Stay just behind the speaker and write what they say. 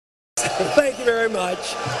Thank you very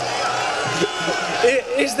much.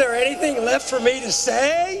 Is there anything left for me to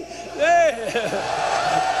say?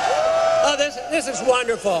 Oh, this is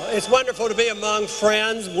wonderful. It's wonderful to be among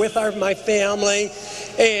friends with my family,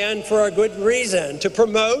 and for a good reason, to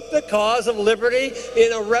promote the cause of liberty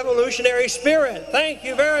in a revolutionary spirit. Thank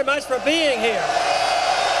you very much for being here.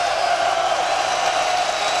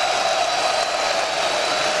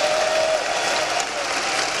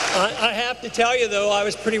 I have to tell you, though, I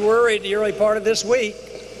was pretty worried the early part of this week.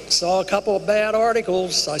 Saw a couple of bad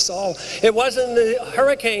articles. It wasn't the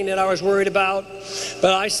hurricane that I was worried about,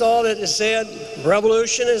 but I saw that it said,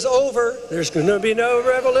 revolution is over. There's going to be no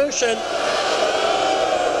revolution.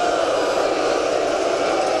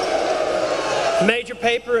 Major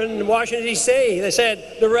paper in Washington, D.C., they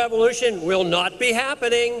said, the revolution will not be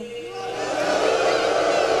happening.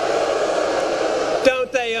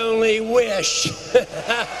 Don't they only wish?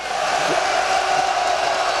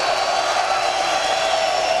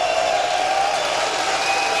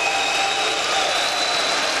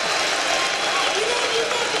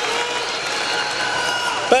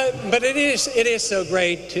 But it is so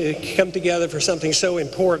great to come together for something so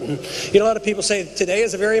important. You know, a lot of people say today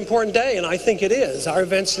is a very important day, and I think it is. Our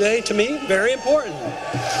events today, to me, very important.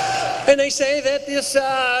 And they say that this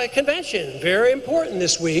convention, very important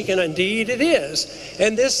this week, and indeed it is.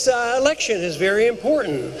 And this election is very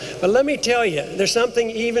important. But let me tell you, there's something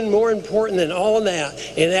even more important than all of that,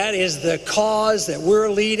 and that is the cause that we're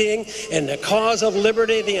leading and the cause of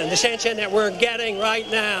liberty, the ascension that we're getting right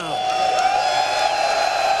now.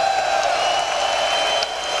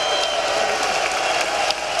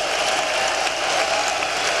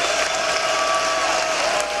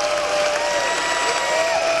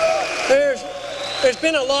 There's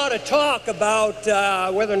been a lot of talk about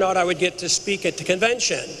whether or not I would get to speak at the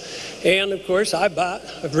convention. And of course, I've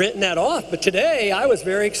written that off. But today, I was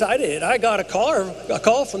very excited. I got a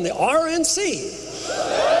call from the RNC.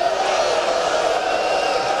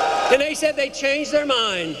 And they said they changed their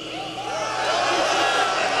mind.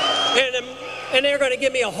 And they're going to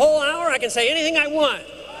give me a whole hour. I can say anything I want.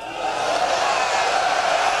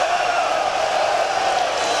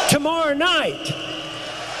 Tomorrow night.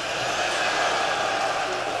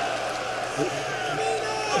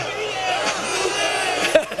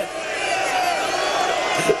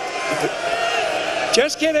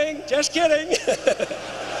 Just kidding, just kidding.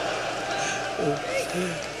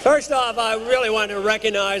 First off, I really want to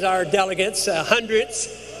recognize our delegates, hundreds.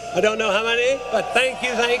 I don't know how many, but thank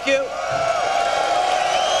you, thank you.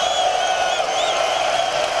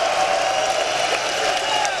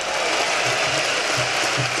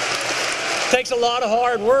 Takes a lot of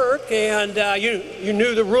hard work, and you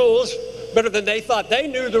knew the rules better than they thought they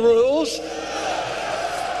knew the rules.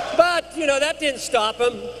 But, you know, that didn't stop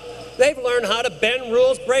them. They've learned how to bend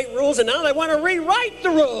rules, break rules, and now they want to rewrite the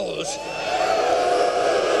rules.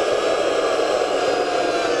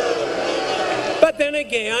 But then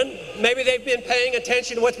again, maybe they've been paying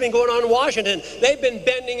attention to what's been going on in Washington. They've been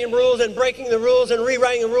bending the rules and breaking the rules and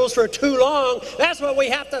rewriting the rules for too long. That's what we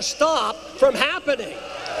have to stop from happening.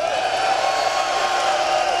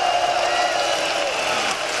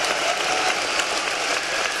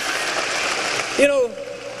 You know,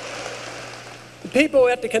 people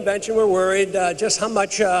at the convention were worried just how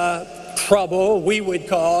much trouble we would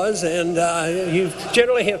cause, and you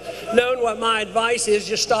generally have known what my advice is.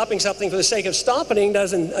 Just stopping something for the sake of stopping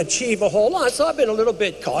doesn't achieve a whole lot, so I've been a little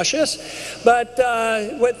bit cautious. But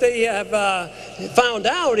what they have found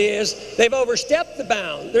out is they've overstepped the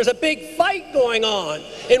bound. There's a big fight going on,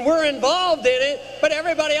 and we're involved in it, but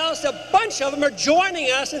everybody else, a bunch of them are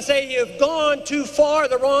joining us and say, you've gone too far.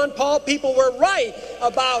 The Ron Paul people were right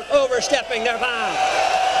about overstepping their bound.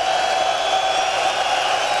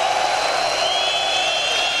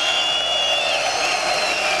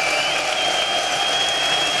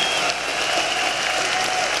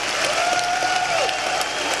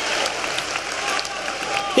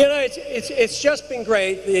 You know, it's just been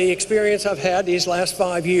great, the experience I've had these last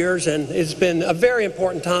 5 years, and it's been a very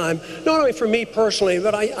important time, not only for me personally,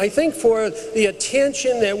 but I think for the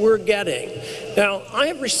attention that we're getting. Now, I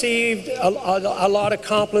have received a lot of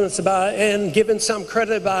compliments about it and given some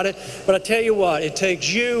credit about it, but I tell you what, it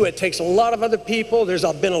takes you, it takes a lot of other people. There's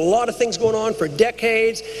been a lot of things going on for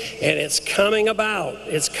decades, and it's coming about.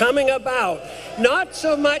 It's coming about. Not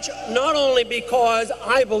so much, not only because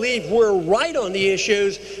I believe we're right on the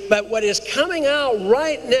issues, but what is coming out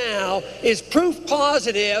right now is proof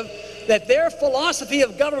positive that their philosophy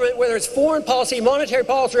of government, whether it's foreign policy, monetary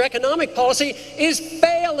policy, or economic policy, is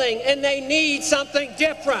failing, and they need something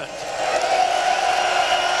different.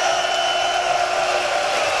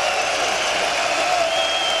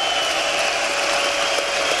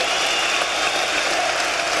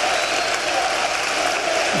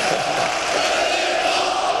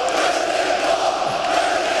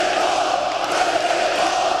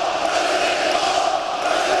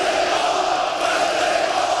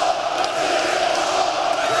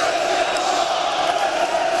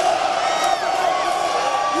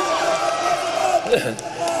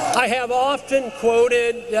 I have often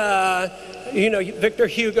quoted, Victor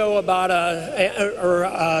Hugo about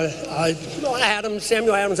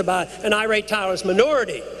Samuel Adams about an irate, tireless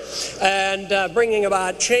minority, and bringing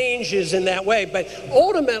about changes in that way. But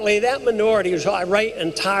ultimately, that minority is irate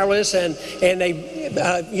and tireless, and they,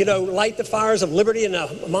 light the fires of liberty in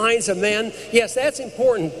the minds of men. Yes, that's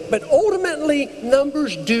important. But ultimately,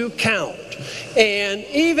 numbers do count. And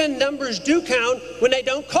even numbers do count when they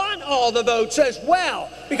don't count all the votes as well,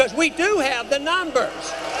 because we do have the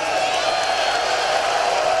numbers.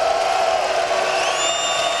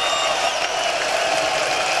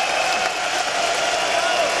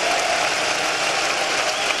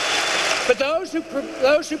 But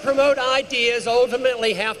those who promote ideas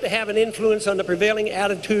ultimately have to have an influence on the prevailing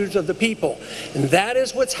attitudes of the people. And that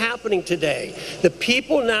is what's happening today. The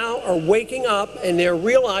people now are waking up and they're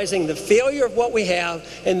realizing the failure of what we have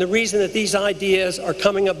and the reason that these ideas are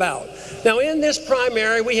coming about. Now, in this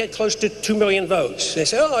primary, we had close to 2 million votes. They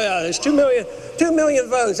say, oh, yeah, there's 2 million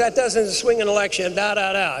votes. That doesn't swing an election,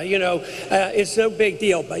 it's no big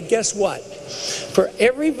deal. But guess what? For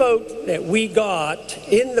every vote that we got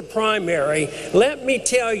in the primary, let me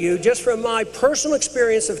tell you, just from my personal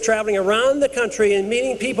experience of traveling around the country and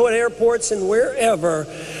meeting people at airports and wherever,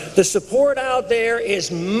 the support out there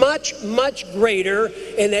is much, much greater,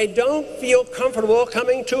 and they don't feel comfortable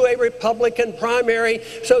coming to a Republican primary.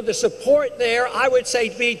 So the support there, I would say,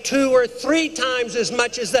 to be 2 or 3 times as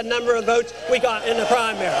much as the number of votes we got in the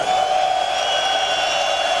primary.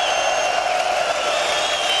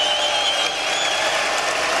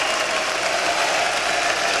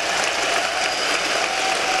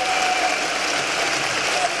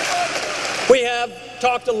 We have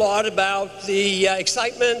talked a lot about the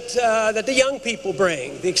excitement that the young people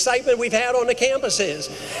bring, the excitement we've had on the campuses.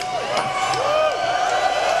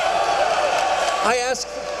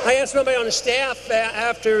 I asked somebody on the staff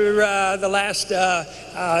after the last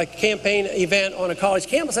campaign event on a college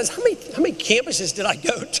campus, I said, how many campuses did I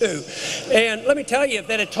go to? And let me tell you, if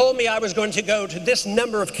they had told me I was going to go to this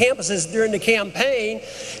number of campuses during the campaign,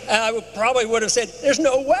 I probably would have said, there's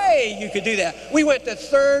no way you could do that. We went to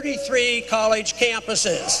 33 college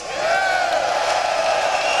campuses.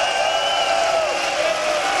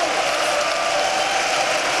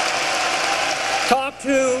 Talked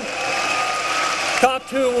to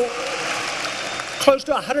close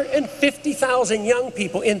to 150,000 young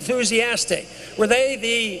people, enthusiastic. Were they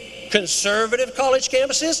the conservative college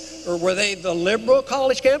campuses, or were they the liberal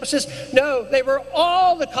college campuses? No, they were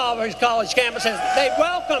all the college campuses. They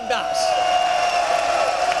welcomed us.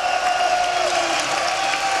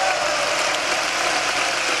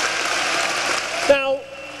 Now,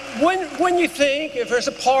 when you think, if there's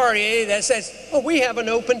a party that says, oh, we have an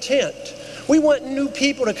open tent, we want new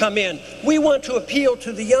people to come in, we want to appeal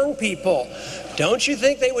to the young people, don't you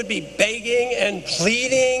think they would be begging and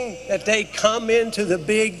pleading that they come into the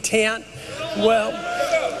big tent? Well,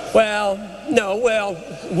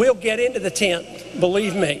 we'll get into the tent,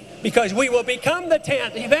 believe me, because we will become the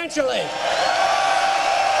tent eventually.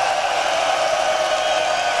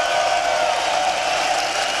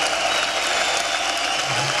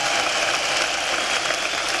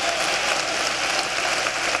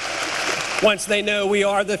 Once they know we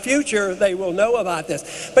are the future, they will know about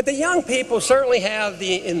this. But the young people certainly have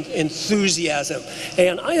the enthusiasm.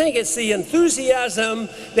 And I think it's the enthusiasm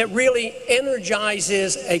that really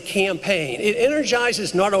energizes a campaign. It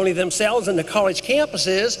energizes not only themselves and the college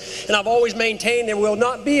campuses, and I've always maintained there will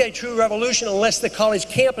not be a true revolution unless the college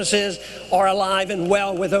campuses are alive and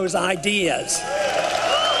well with those ideas.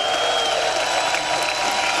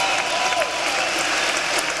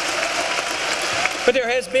 But there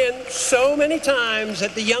has been so many times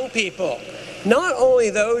that the young people, not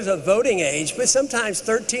only those of voting age, but sometimes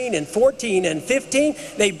 13 and 14 and 15,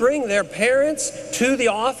 they bring their parents to the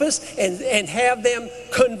office and have them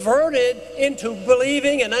converted into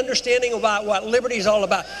believing and understanding about what liberty is all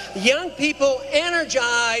about. Young people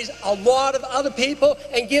energize a lot of other people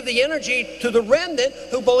and give the energy to the remnant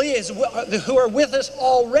who are with us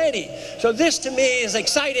already. So this to me is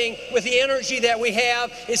exciting with the energy that we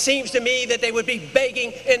have. It seems to me that they would be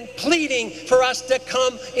begging and pleading for us to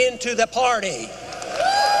come into the party.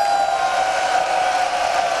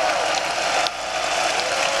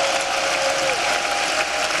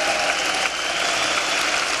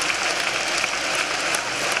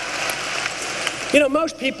 You know,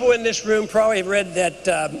 most people in this room probably have read that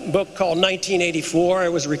book called 1984.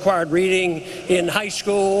 It was required reading in high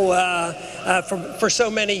school for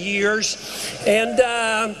so many years. And,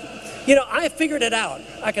 I figured it out.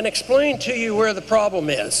 I can explain to you where the problem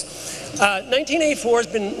is. 1984 has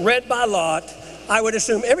been read by a lot. I would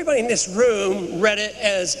assume everybody in this room read it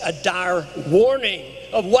as a dire warning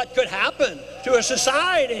of what could happen to a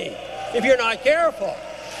society if you're not careful.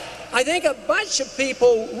 I think a bunch of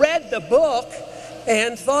people read the book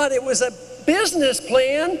and thought it was a business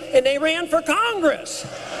plan, and they ran for Congress.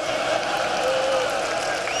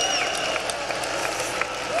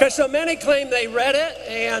 Because so many claim they read it,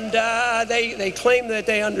 and they claim that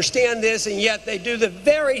they understand this, and yet they do the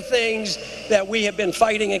very things that we have been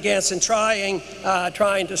fighting against and trying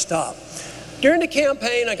to stop. During the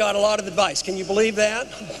campaign, I got a lot of advice. Can you believe that?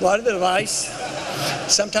 A lot of advice.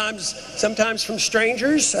 Sometimes from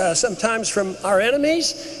strangers, sometimes from our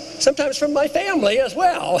enemies, sometimes from my family as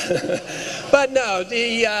well. But no,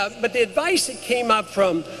 but the advice that came up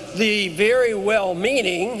from the very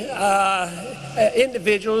well-meaning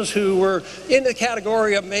individuals who were in the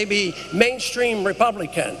category of maybe mainstream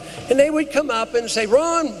Republican. And they would come up and say,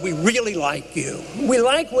 Ron, we really like you. We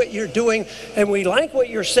like what you're doing, and we like what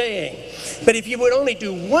you're saying. But if you would only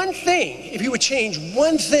do one thing, if you would change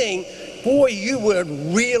one thing, boy, you would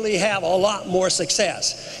really have a lot more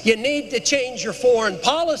success. You need to change your foreign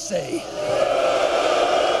policy.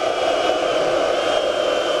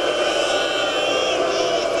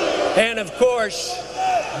 And of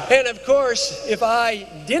course, if I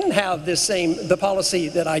didn't have the policy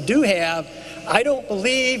that I do have, I don't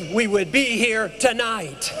believe we would be here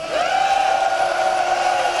tonight.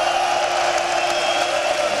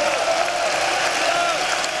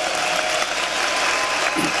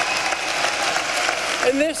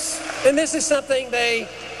 And this is something they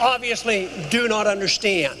obviously do not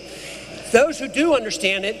understand. Those who do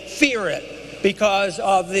understand it fear it because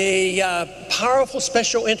of the powerful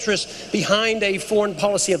special interests behind a foreign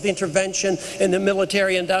policy of intervention in the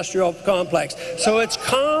military-industrial complex. So it's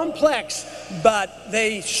complex, but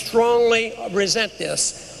they strongly resent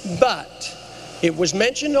this. But it was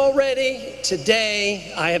mentioned already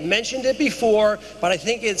today. I have mentioned it before, but I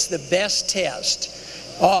think it's the best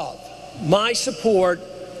test of my support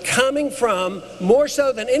coming from, more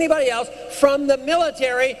so than anybody else, from the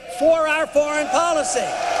military for our foreign policy.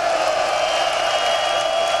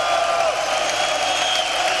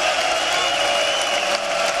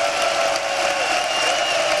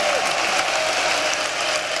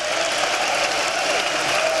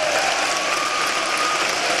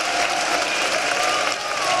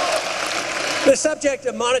 The subject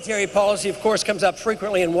of monetary policy, of course, comes up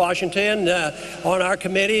frequently in Washington on our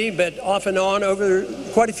committee, but off and on over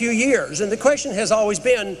quite a few years. And the question has always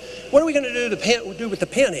been, what are we going to do with the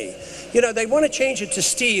penny? You know, they want to change it to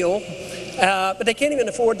steel, but they can't even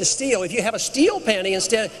afford the steel. If you have a steel penny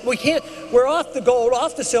instead, we're off the gold,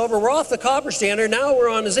 off the silver, we're off the copper standard, now we're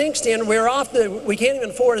on the zinc standard, we can't even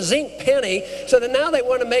afford a zinc penny, so then now they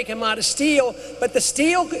want to make them out of steel, but the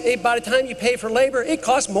steel, by the time you pay for labor, it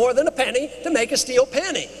costs more than a penny to make a steel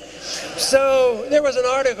penny. So there was an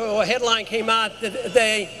article, a headline came out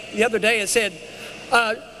the other day, it said,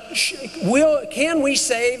 can we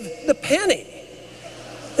save the penny?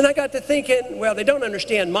 And I got to thinking, well, they don't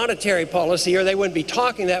understand monetary policy or they wouldn't be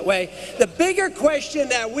talking that way. The bigger question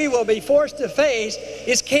that we will be forced to face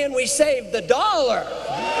is, can we save the dollar?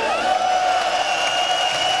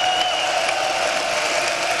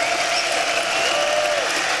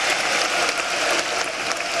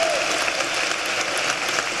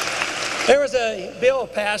 There was a bill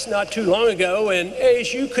passed not too long ago, and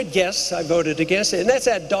as you could guess, I voted against it, and that's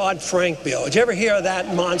that Dodd-Frank bill. Did you ever hear of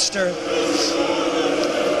that monster?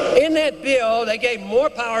 In that bill, they gave more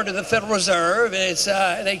power to the Federal Reserve.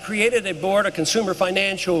 They created a board, a Consumer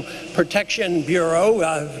Financial Protection Bureau,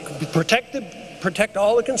 protect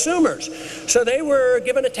all the consumers. So they were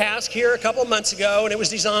given a task here a couple of months ago, and it was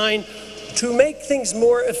designed to make things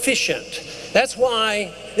more efficient. That's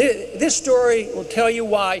why this story will tell you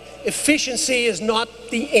why efficiency is not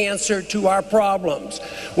the answer to our problems.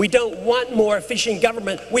 We don't want more efficient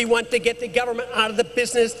government. We want to get the government out of the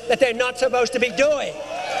business that they're not supposed to be doing.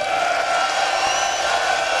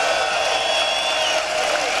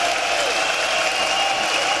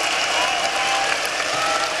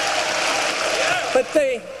 But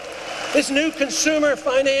this new Consumer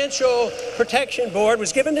Financial Protection Board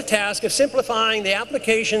was given the task of simplifying the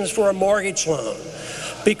applications for a mortgage loan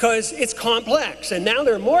because it's complex. And now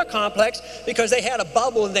they're more complex because they had a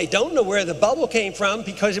bubble and they don't know where the bubble came from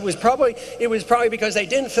because it was probably because they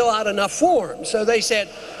didn't fill out enough forms. So they said,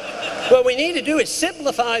 what we need to do is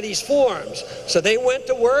simplify these forms. So they went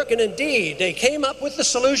to work, and indeed, they came up with the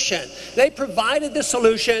solution. They provided the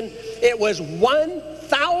solution. It was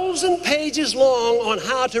 1,000 pages long on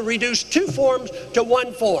how to reduce 2 forms to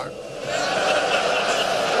 1 form.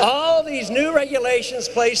 All these new regulations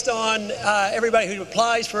placed on everybody who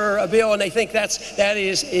applies for a bill, and they think that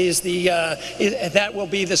will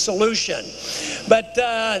be the solution. But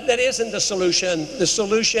that isn't the solution. The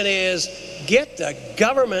solution is get the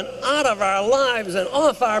government out of our lives and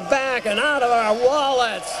off our back and out of our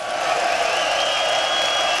wallets.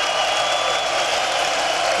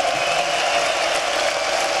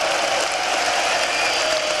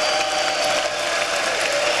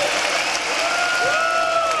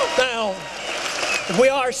 We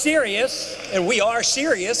are serious,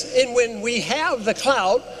 and when we have the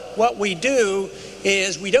clout, what we do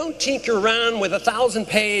is we don't tinker around with 1,000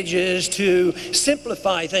 pages to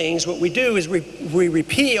simplify things. What we do is we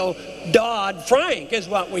repeal Dodd-Frank is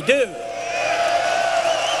what we do.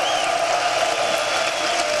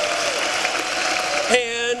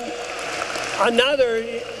 And another,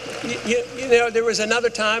 you know, there was another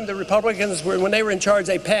time the Republicans, when they were in charge,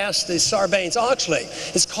 they passed the Sarbanes-Oxley.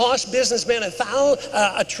 It's cost businessmen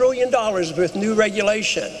 $1 trillion with new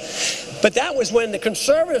regulation. But that was when the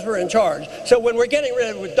conservatives were in charge. So when we're getting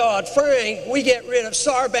rid of Dodd-Frank, we get rid of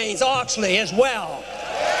Sarbanes-Oxley as well.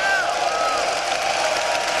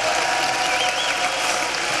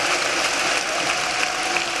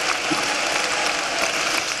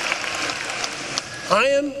 I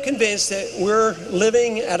am convinced that we're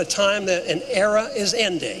living at a time that an era is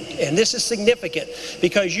ending. And this is significant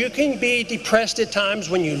because you can be depressed at times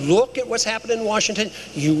when you look at what's happened in Washington.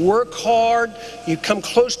 You work hard, you come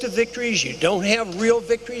close to victories, you don't have real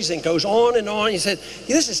victories, and it goes on and on. You said,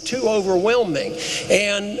 this is too overwhelming.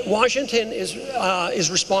 And Washington is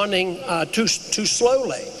responding too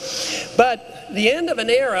slowly. But the end of an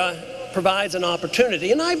era provides an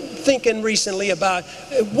opportunity. And I'm thinking recently about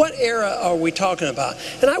what era are we talking about?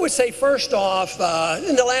 And I would say first off,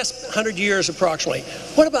 in the last 100 years approximately,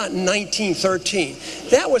 what about 1913?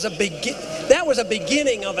 That was a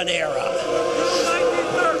beginning of an era.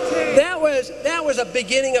 That was a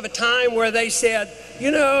beginning of a time where they said, you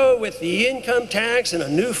know, with the income tax and a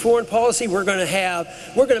new foreign policy, we're going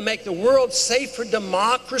to make the world safe for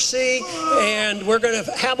democracy, and we're going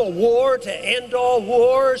to have a war to end all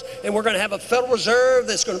wars, and we're going to have a Federal Reserve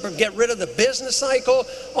that's going to get rid of the business cycle,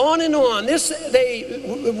 on and on.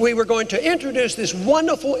 We were going to introduce this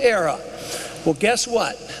wonderful era. Well, guess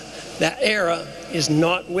what? That era is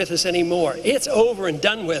not with us anymore. It's over and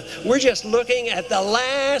done with. We're just looking at the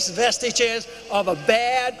last vestiges of a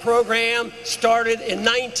bad program started in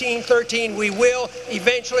 1913. We will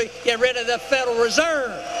eventually get rid of the Federal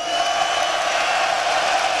Reserve.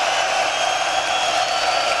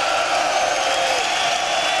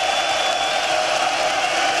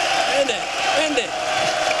 End it.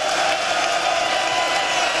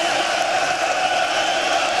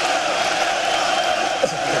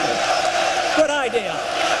 Good idea.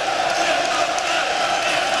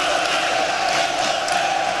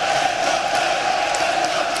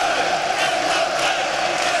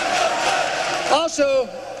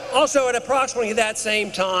 Also at approximately that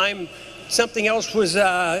same time, something else was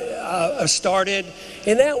started,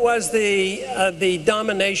 and that was the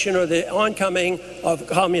domination or the oncoming of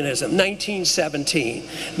communism, 1917.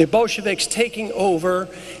 The Bolsheviks taking over,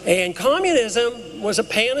 and communism was a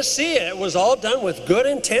panacea. It was all done with good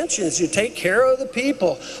intentions. You take care of the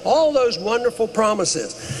people, all those wonderful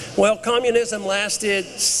promises. Well, communism lasted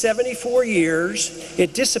 74 years.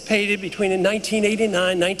 It dissipated between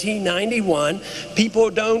 1989 and 1991.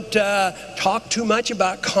 People don't talk too much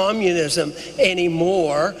about communism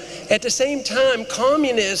anymore. At the same time,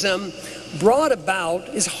 communism brought about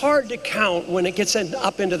is hard to count when it gets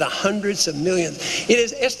up into the hundreds of millions. It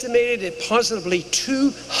is estimated that possibly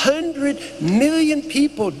 200 million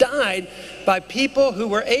people died by people who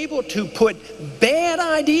were able to put bad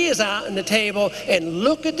ideas out on the table and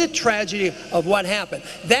look at the tragedy of what happened.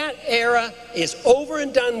 That era is over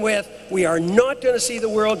and done with. We are not going to see the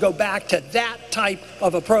world go back to that type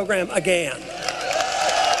of a program again.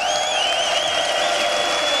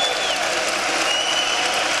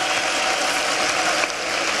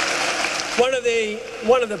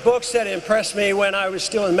 One of the books that impressed me when I was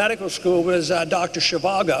still in medical school was Dr.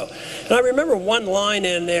 Zhivago. And I remember one line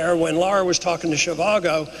in there when Laura was talking to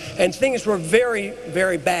Zhivago, and things were very,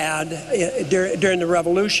 very bad during the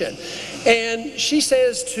revolution. And she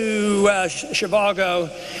says to Zhivago,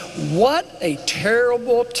 "What a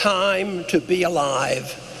terrible time to be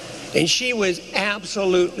alive." And she was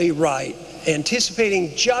absolutely right,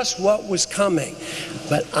 anticipating just what was coming.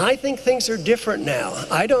 But I think things are different now.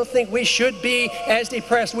 I don't think we should be as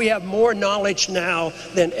depressed. We have more knowledge now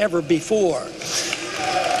than ever before.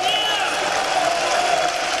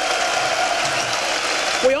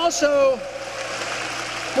 We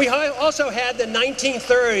We also had the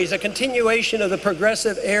 1930s, a continuation of the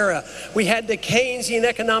progressive era. We had the Keynesian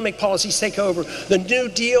economic policies take over, the New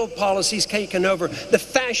Deal policies taken over, the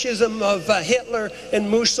fascism of Hitler and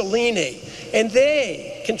Mussolini. And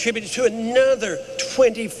they contributed to another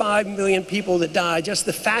 25 million people that died, just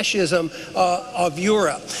the fascism of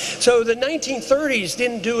Europe. So the 1930s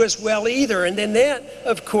didn't do as well either. And then that,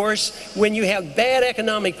 of course, when you have bad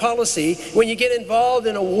economic policy, when you get involved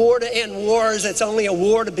in a war to end wars, it's only a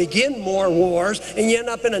war to begin more wars, and you end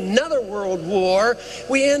up in another world war.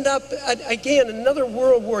 We end up, again, another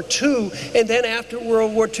World War II, and then after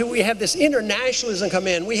World War II, we have this internationalism come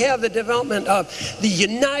in. We have the development of the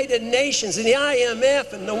United Nations and the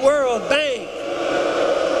IMF and the World Bank.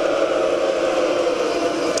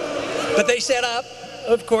 But they set up,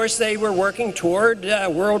 of course, they were working toward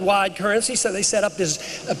worldwide currency, so they set up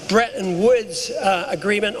this Bretton Woods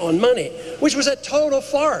agreement on money, which was a total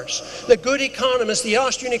farce. The good economists, the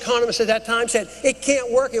Austrian economists at that time said, it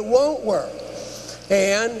can't work, it won't work.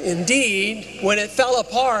 And indeed, when it fell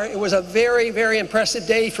apart, it was a very, very impressive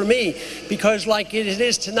day for me, because like it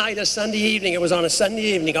is tonight, a Sunday evening, it was on a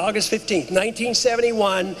Sunday evening, August 15th,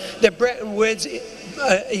 1971, the Bretton Woods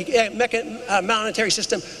monetary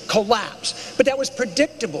system collapsed. But that was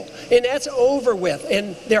predictable, and that's over with.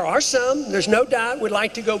 And there are some, there's no doubt, would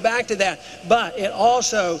like to go back to that. But it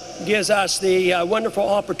also gives us the wonderful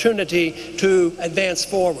opportunity to advance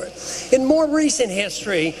forward. In more recent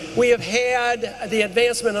history, we have had the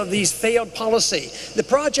advancement of these failed policy. The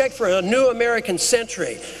project for a new American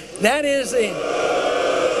century. That is the...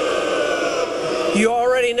 You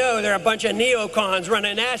already know there are a bunch of neocons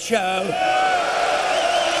running that show.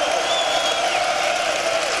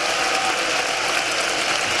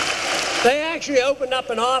 They actually opened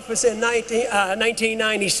up an office in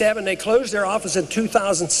 1997. They closed their office in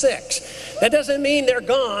 2006. That doesn't mean they're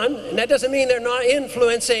gone, and that doesn't mean they're not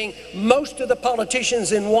influencing most of the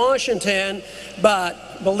politicians in Washington,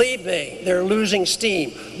 but believe me, they're losing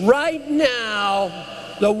steam. Right now,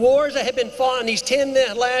 the wars that have been fought in these 10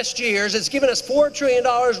 last years, it's given us $4 trillion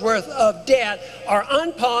worth of debt, are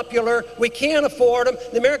unpopular. We can't afford them.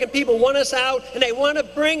 The American people want us out, and they want to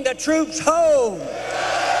bring the troops home.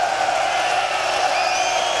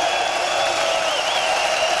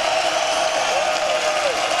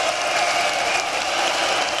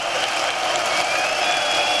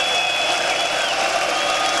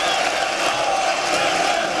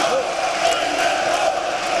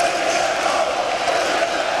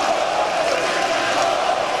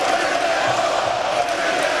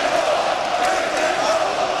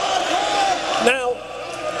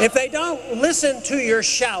 If they don't listen to your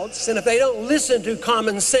shouts, and if they don't listen to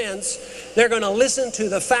common sense, they're going to listen to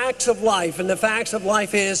the facts of life. And the facts of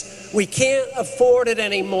life is we can't afford it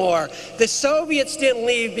anymore. The Soviets didn't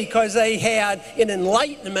leave because they had an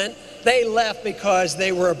enlightenment. They left because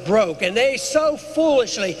they were broke. And they so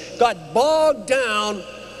foolishly got bogged down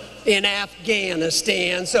in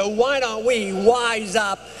Afghanistan. So why don't we wise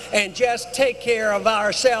up and just take care of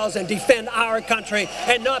ourselves and defend our country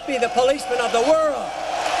and not be the policemen of the world?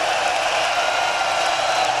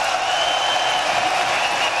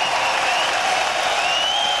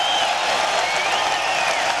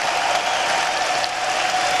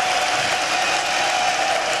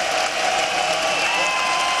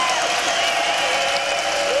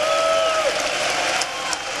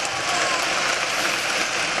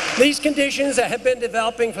 These conditions that have been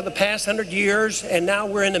developing for the past 100 years, and now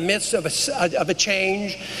we're in the midst of a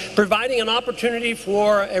change, providing an opportunity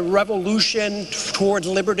for a revolution towards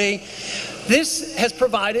liberty. This has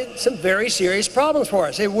provided some very serious problems for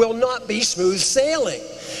us. It will not be smooth sailing,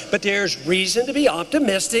 but there's reason to be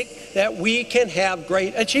optimistic that we can have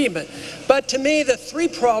great achievement. But to me, the three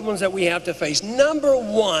problems that we have to face, number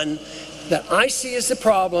one, that I see as the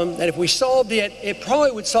problem, that if we solved it, it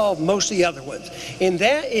probably would solve most of the other ones. And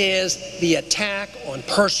that is the attack on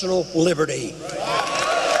personal liberty.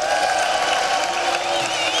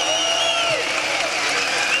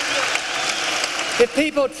 If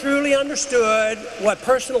people truly understood what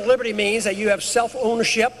personal liberty means, that you have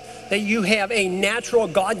self-ownership, that you have a natural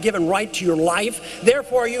God-given right to your life,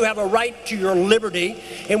 therefore you have a right to your liberty,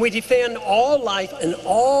 and we defend all life and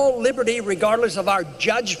all liberty regardless of our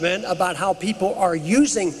judgment about how people are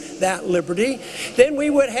using that liberty, then we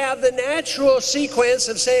would have the natural sequence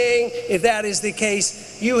of saying, if that is the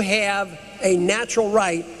case, you have a natural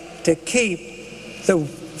right to keep the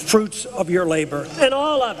fruits of your labor, and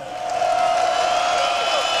all of it.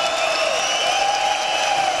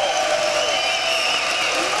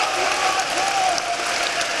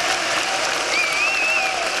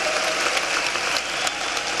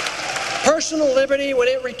 personal liberty, when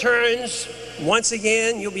it returns, once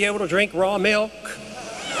again, you'll be able to drink raw milk.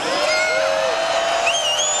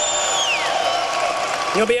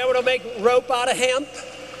 You'll be able to make rope out of hemp.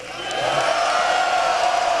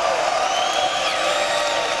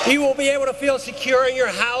 You will be able to feel secure in your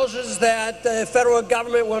houses, that the federal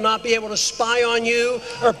government will not be able to spy on you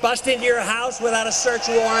or bust into your house without a search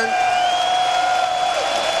warrant.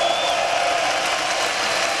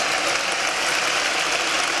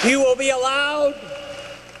 You will be allowed,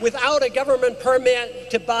 without a government permit,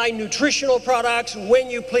 to buy nutritional products when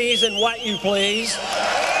you please and what you please.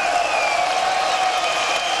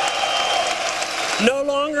 No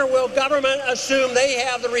longer will government assume they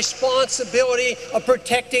have the responsibility of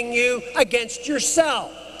protecting you against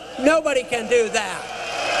yourself. Nobody can do that.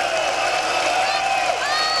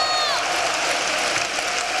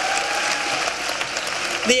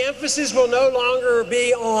 The emphasis will no longer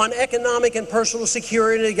be on economic and personal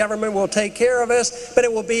security. The government will take care of us, but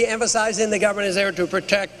it will be emphasizing the government is there to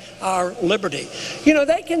protect our liberty. You know,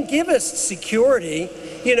 they can give us security,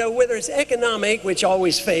 you know, whether it's economic, which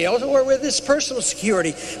always fails, or whether it's personal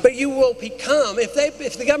security. But you will become, if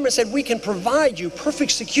the government said we can provide you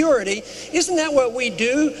perfect security, isn't that what we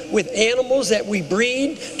do with animals that we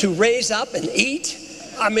breed to raise up and eat?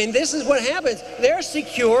 I mean, this is what happens. They're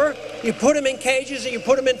secure. You put them in cages, or you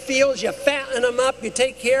put them in fields, you fatten them up, you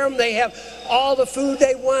take care of them. They have all the food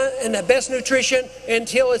they want and the best nutrition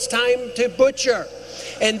until it's time to butcher.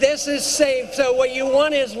 And this is safe. So what you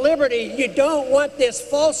want is liberty. You don't want this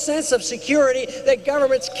false sense of security that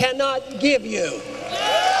governments cannot give you.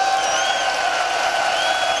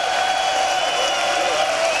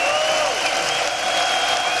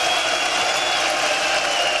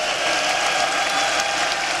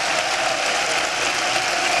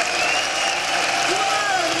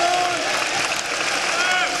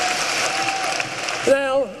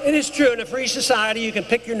 Now, it is true, in a free society, you can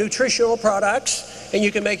pick your nutritional products, and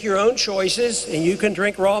you can make your own choices, and you can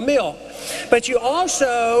drink raw milk. But you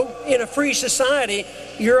also, in a free society,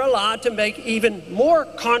 you're allowed to make even more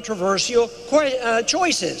controversial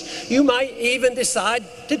choices. You might even decide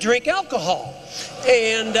to drink alcohol.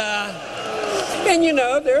 And you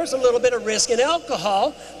know, there's a little bit of risk in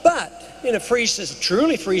alcohol, but in a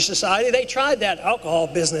truly free society, they tried that alcohol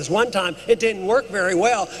business one time. It didn't work very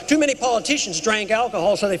well. Too many politicians drank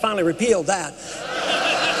alcohol, so they finally repealed that.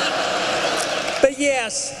 But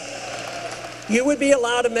yes, you would be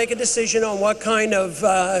allowed to make a decision on what kind of,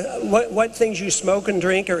 what things you smoke and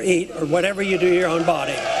drink or eat, or whatever you do to your own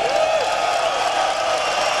body.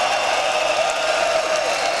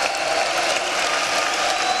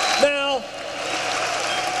 Now,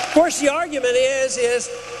 of course, the argument is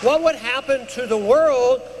what would happen to the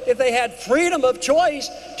world if they had freedom of choice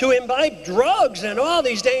to imbibe drugs and all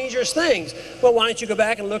these dangerous things? Well, why don't you go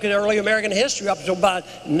back and look at early American history up until about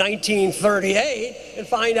 1938 and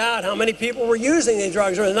find out how many people were using these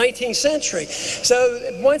drugs in the 19th century. So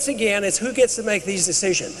once again, it's who gets to make these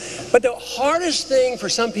decisions. But the hardest thing for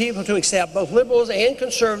some people to accept, both liberals and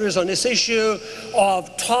conservatives, on this issue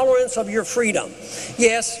of tolerance of your freedom.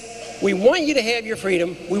 Yes, we want you to have your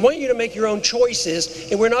freedom. We want you to make your own choices,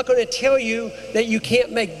 and we're not going to tell you that you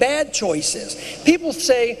can't make bad choices. People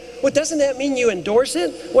say, well, doesn't that mean you endorse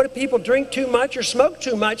it? What if people drink too much or smoke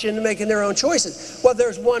too much into making their own choices? Well,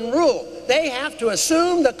 there's one rule. They have to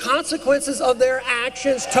assume the consequences of their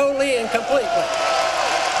actions totally and completely.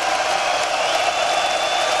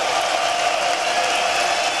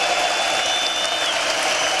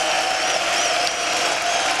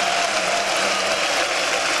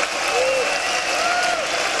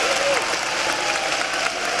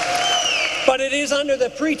 But it is under the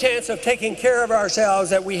pretense of taking care of ourselves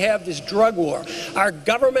that we have this drug war. Our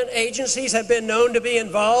government agencies have been known to be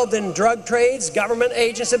involved in drug trades. Government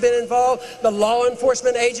agents have been involved. The law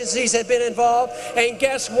enforcement agencies have been involved. And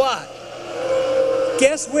guess what?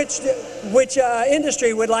 Guess which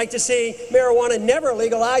industry would like to see marijuana never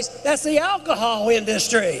legalized? That's the alcohol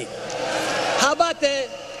industry. How about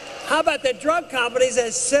the drug companies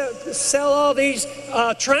that sell all these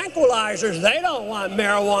tranquilizers? They don't want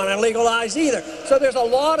marijuana legalized either. So there's a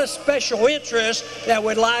lot of special interests that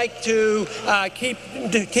would like to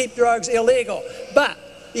keep drugs illegal. But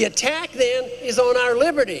the attack then is on our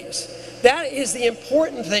liberties. That is the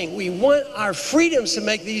important thing. We want our freedoms to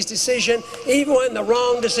make these decisions, even when the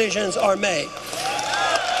wrong decisions are made.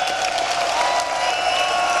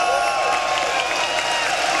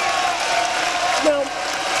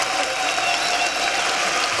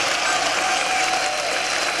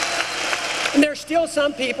 And there's still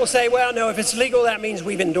some people say, well, no, if it's legal, that means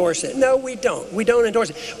we've endorsed it. No, we don't. We don't endorse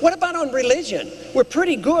it. What about on religion? We're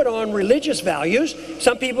pretty good on religious values.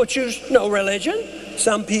 Some people choose no religion.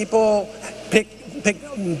 Some people pick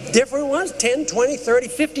different ones, 10, 20, 30,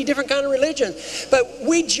 50 different kind of religions. But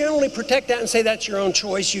we generally protect that and say that's your own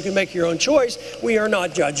choice. You can make your own choice. We are not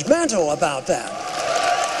judgmental about that.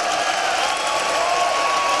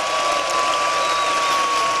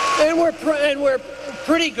 And we're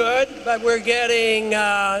pretty good, but we're getting,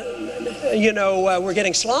 we're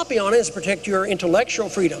getting sloppy on it to protect your intellectual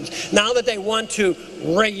freedoms. Now that they want to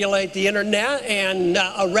regulate the internet and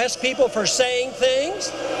arrest people for saying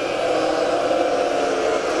things,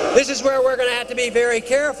 this is where we're going to have to be very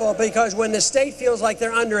careful, because when the state feels like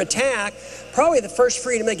they're under attack, probably the first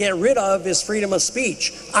freedom they get rid of is freedom of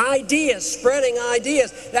speech. Ideas, spreading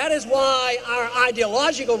ideas. That is why our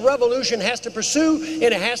ideological revolution has to pursue, and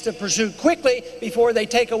it has to pursue quickly before they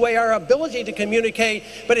take away our ability to communicate.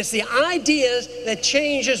 But it's the ideas that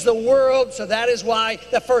changes the world, so that is why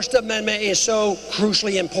the First Amendment is so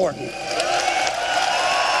crucially important.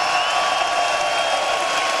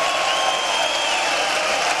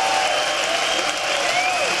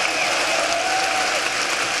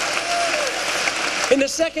 In the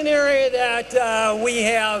second area that we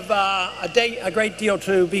have a great deal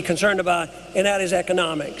to be concerned about, and that is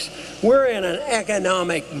economics. We're in an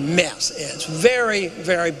economic mess. It's very,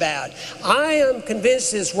 very bad. I am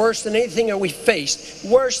convinced it's worse than anything that we faced.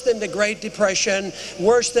 Worse than the Great Depression.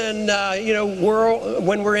 Worse than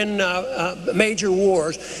when we're in major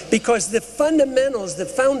wars. Because the fundamentals, the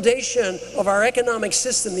foundation of our economic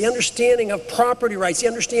system, the understanding of property rights, the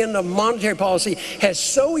understanding of monetary policy, has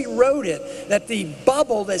so eroded that the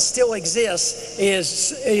bubble that still exists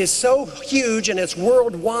is so huge, and it's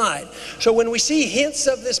worldwide. So when we see hints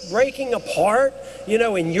of this breaking apart,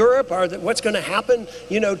 in Europe, or what's going to happen,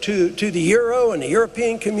 to the euro and the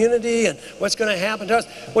European community, and what's going to happen to us,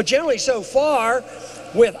 well, generally so far,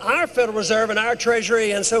 with our Federal Reserve and our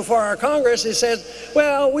Treasury and so far our Congress, it says,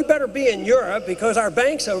 well, we better be in Europe because our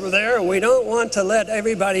bank's over there and we don't want to let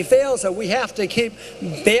everybody fail, so we have to keep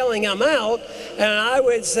bailing them out. And I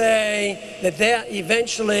would say that that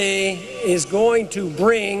eventually is going to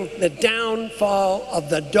bring the downfall of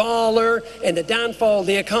the dollar and the downfall of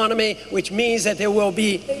the economy, which means that there will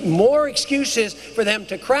be more excuses for them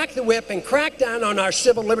to crack the whip and crack down on our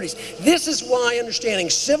civil liberties. This is why understanding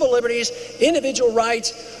civil liberties, individual rights,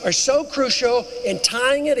 are so crucial in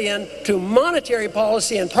tying it in to monetary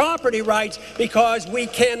policy and property rights, because we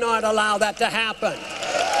cannot allow that to happen.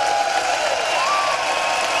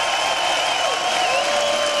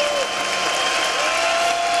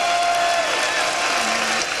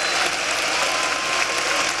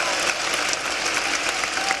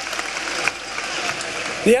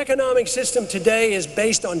 The economic system today is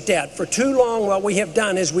based on debt. For too long, what we have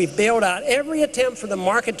done is we've bailed out every attempt for the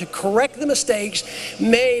market to correct the mistakes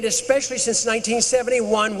made, especially since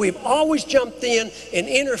 1971. We've always jumped in and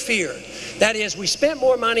interfered. That is, we spent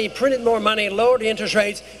more money, printed more money, lowered interest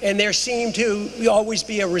rates, and there seemed to always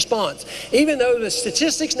be a response. Even though the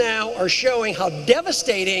statistics now are showing how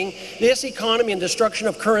devastating this economy and destruction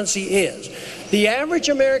of currency is. The average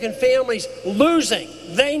American family's losing.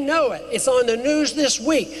 They know it. It's on the news this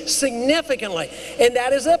week, significantly. And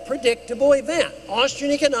that is a predictable event.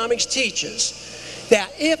 Austrian economics teaches that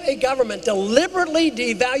if a government deliberately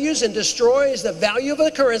devalues and destroys the value of a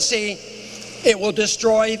currency, it will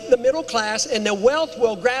destroy the middle class, and the wealth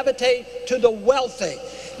will gravitate to the wealthy.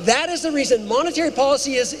 That is the reason monetary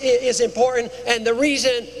policy is important, and the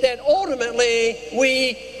reason that ultimately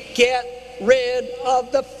we get rid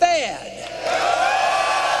of the Fed.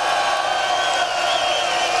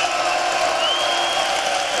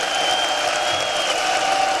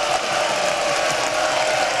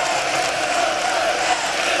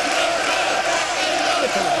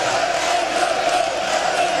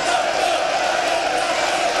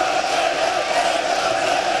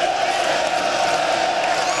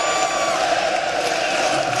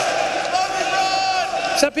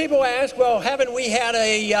 Some people ask, well, haven't we had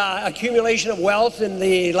a accumulation of wealth in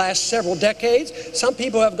the last several decades? Some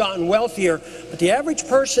people have gotten wealthier, but the average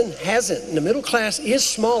person hasn't. And the middle class is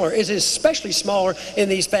smaller, is especially smaller in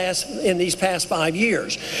these past 5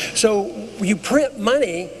 years. So you print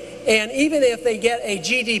money, and even if they get a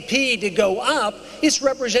GDP to go up, it's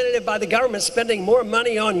represented by the government spending more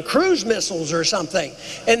money on cruise missiles or something.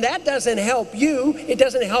 And that doesn't help you. It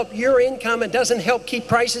doesn't help your income. It doesn't help keep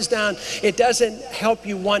prices down. It doesn't help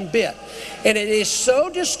you one bit. And it is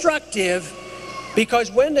so destructive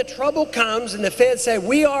Because when the trouble comes and the Fed say,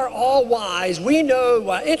 we are all wise, we know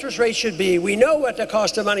what interest rates should be, we know what the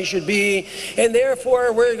cost of money should be, and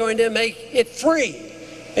therefore we're going to make it free.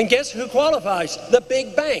 And guess who qualifies? The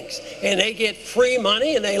big banks. And they get free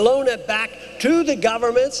money and they loan it back to the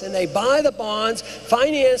governments and they buy the bonds,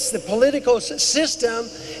 finance the political system,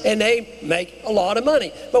 and they make a lot of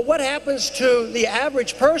money. But what happens to the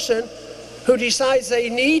average person who decides they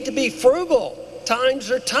need to be frugal?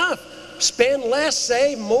 Times are tough. Spend less,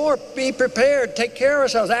 save more, be prepared, take care of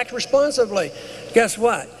ourselves, act responsibly. Guess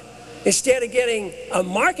what? Instead of getting a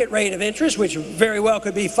market rate of interest, which very well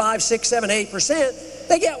could be 5, 6, 7, 8%,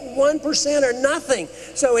 they get 1% or nothing.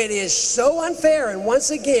 So it is so unfair, and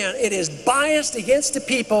once again, it is biased against the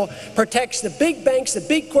people, protects the big banks, the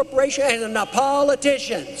big corporations, and the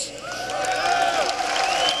politicians.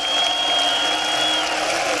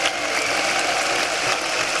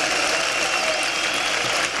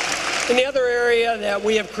 And the other area that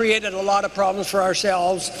we have created a lot of problems for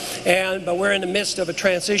ourselves, but we're in the midst of a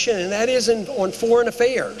transition, and that is on foreign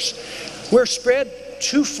affairs. We're spread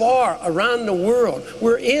too far around the world.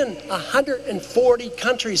 We're in 140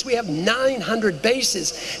 countries. We have 900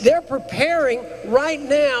 bases. They're preparing right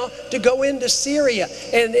now to go into Syria,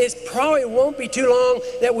 and it probably won't be too long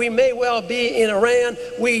that we may well be in Iran.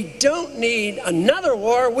 We don't need another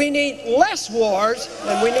war. We need less wars,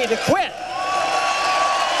 and we need to quit.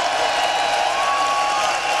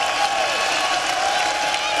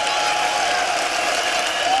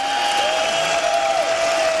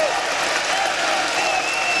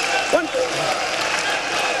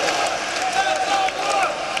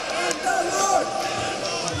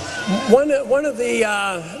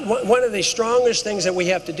 One of the strongest things that we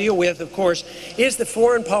have to deal with, of course, is the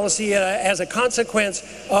foreign policy as a consequence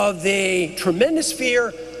of the tremendous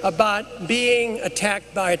fear about being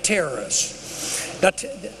attacked by a terrorist. Now,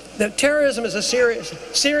 the terrorism is a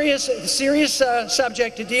serious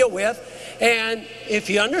subject to deal with. And if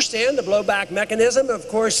you understand the blowback mechanism, of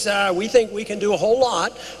course, we think we can do a whole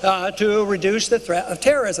lot to reduce the threat of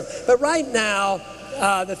terrorism. But right now,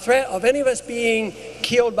 the threat of any of us being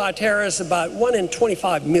killed by terrorists is about 1 in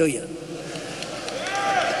 25 million.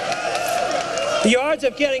 The odds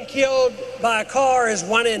of getting killed by a car is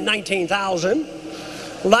 1 in 19,000.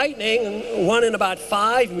 Lightning, 1 in about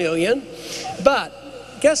 5 million. But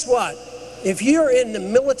guess what? If you're in the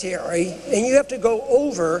military and you have to go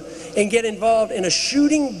over and get involved in a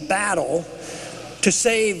shooting battle to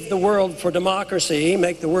save the world for democracy,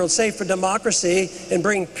 make the world safe for democracy, and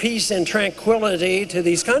bring peace and tranquility to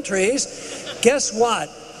these countries, guess what?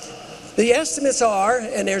 The estimates are,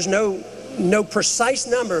 and there's no precise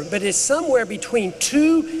number, but it's somewhere between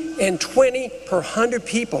 2 and 20 per 100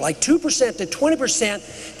 people, like 2% to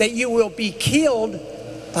 20%, that you will be killed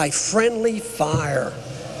by friendly fire.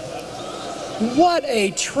 What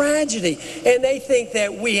a tragedy. And they think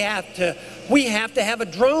that we have to have a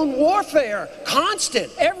drone warfare,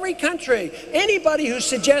 constant, every country. Anybody who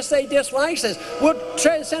suggests they dislike this will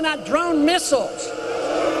try to send out drone missiles.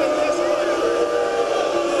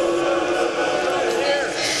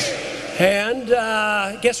 And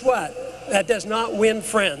guess what? That does not win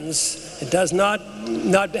friends. It does not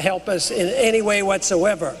help us in any way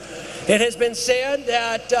whatsoever. It has been said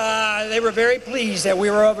that they were very pleased that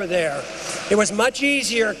we were over there. It was much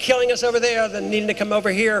easier killing us over there than needing to come over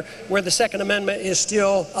here where the Second Amendment is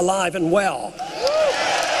still alive and well.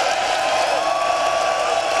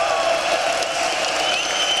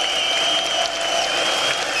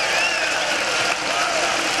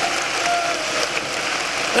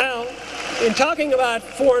 Now, in talking about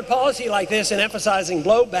foreign policy like this and emphasizing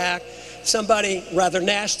blowback, somebody rather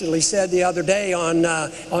nastily said the other day on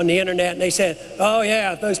the internet, and they said, oh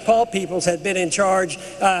yeah, if those Paul peoples had been in charge,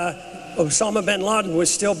 Osama bin Laden would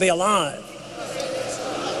still be alive.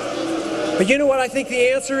 But you know what I think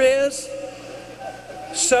the answer is?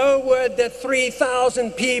 So would the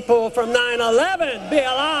 3,000 people from 9/11 be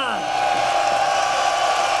alive.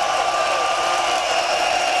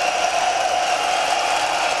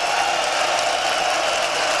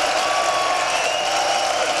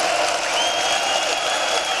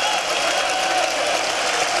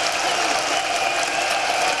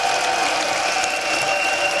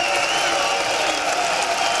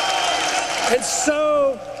 And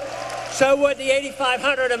so would the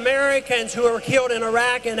 8,500 Americans who were killed in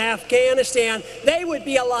Iraq and Afghanistan. They would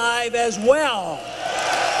be alive as well.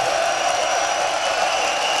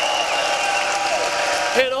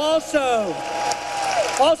 And also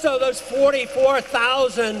those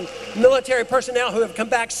 44,000 military personnel who have come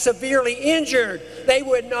back severely injured, they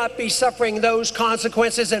would not be suffering those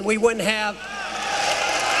consequences, and we wouldn't have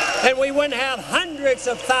hundreds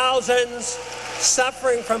of thousands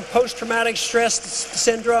suffering from post-traumatic stress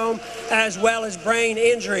syndrome as well as brain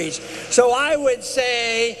injuries. So I would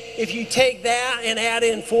say if you take that and add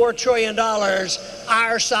in $4 trillion,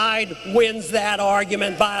 our side wins that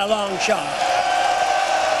argument by a long shot.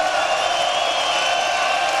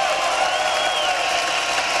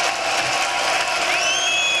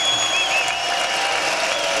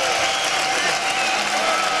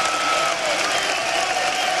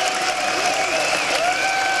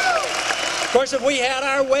 Of course, if we had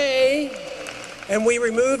our way and we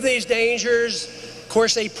removed these dangers, of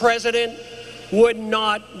course, a president would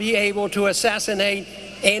not be able to assassinate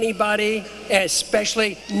anybody,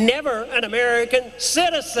 especially never an American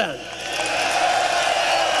citizen.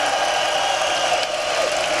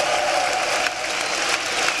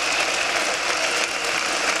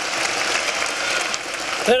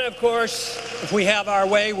 Then, of course, if we have our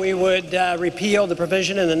way, we would repeal the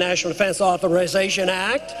provision in the National Defense Authorization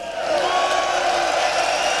Act.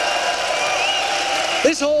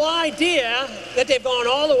 This whole idea that they've gone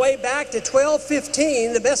all the way back to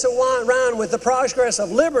 1215, the mess around with the progress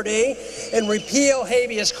of liberty and repeal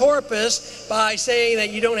habeas corpus by saying that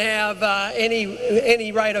you don't have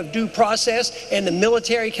any right of due process and the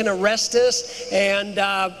military can arrest us and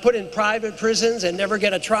put in private prisons and never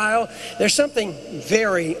get a trial. There's something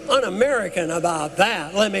very un-American about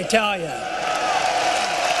that, let me tell you.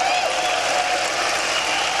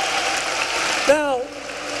 Now,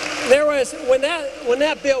 there was, when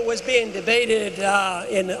that bill was being debated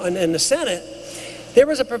in the Senate, there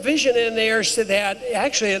was a provision in there so that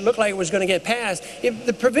actually it looked like it was going to get passed.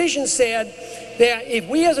 The provision said that if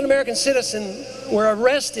we as an American citizen were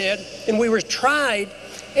arrested and we were tried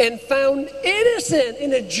and found innocent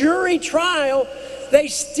in a jury trial, they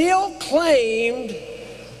still claimed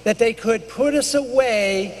that they could put us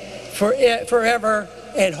away forever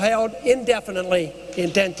and held indefinitely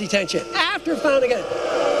in detention after found again.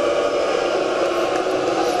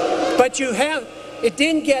 But it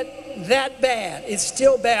didn't get that bad. It's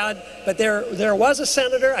still bad, but there was a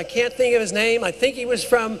senator, I can't think of his name, I think he was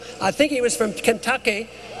from Kentucky,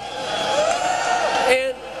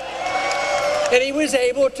 and he was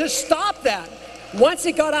able to stop that. Once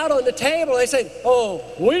it got out on the table, they said, oh,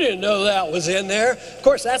 we didn't know that was in there. Of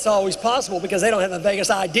course, that's always possible because they don't have the vaguest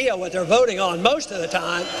idea what they're voting on most of the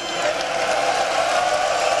time.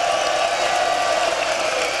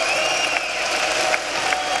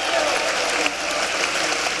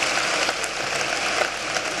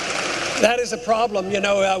 That is a problem, you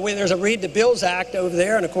know, when there's a Read the Bills Act over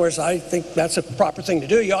there, and of course I think that's a proper thing to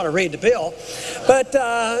do. You ought to read the bill. But,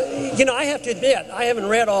 you know, I have to admit, I haven't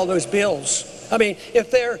read all those bills. I mean,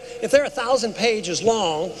 if they're 1,000 pages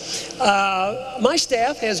long, my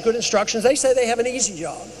staff has good instructions. They say they have an easy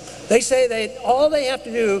job. They say all they have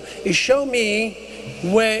to do is show me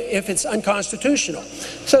if it's unconstitutional.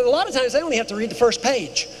 So a lot of times they only have to read the first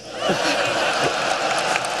page.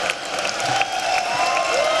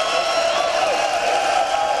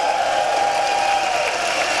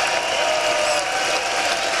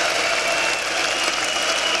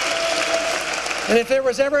 And if there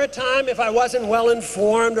was ever a time if I wasn't well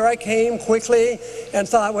informed or I came quickly and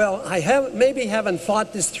thought, well, maybe haven't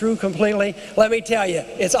thought this through completely, let me tell you,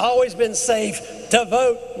 it's always been safe to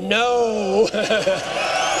vote no.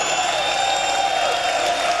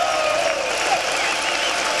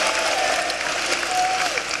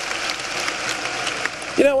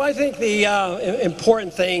 You know, I think the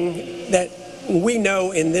important thing that we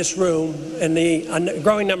know in this room, and the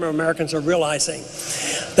growing number of Americans are realizing,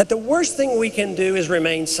 that the worst thing we can do is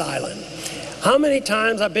remain silent. How many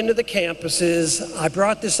times I've been to the campuses, I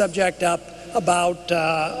brought this subject up about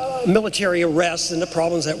military arrests and the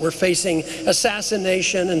problems that we're facing,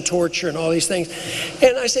 assassination and torture and all these things.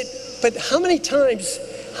 And I said, but how many times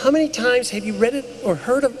have you read it or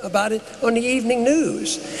heard about it on the evening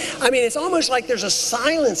news? I mean, it's almost like there's a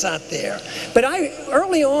silence out there. But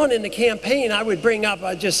early on in the campaign, I would bring up,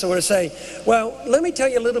 I'd just sort of say, well, let me tell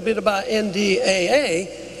you a little bit about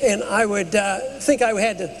NDAA, and I would think I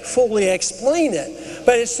had to fully explain it.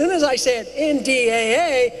 But as soon as I said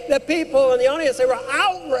NDAA, the people in the audience, they were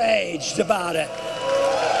outraged about it,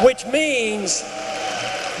 which means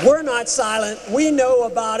we're not silent, we know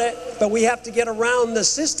about it, but we have to get around the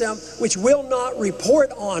system which will not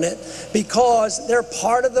report on it because they're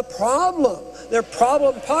part of the problem. They're part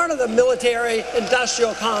of the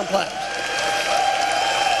military-industrial complex.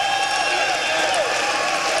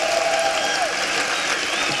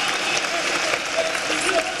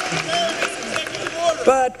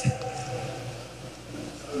 But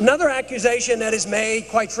another accusation that is made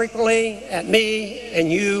quite frequently at me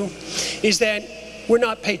and you is that we're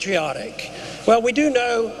not patriotic. Well, we do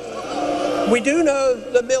know We do know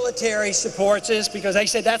the military supports this because they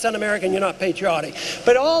said that's un-American, you're not patriotic.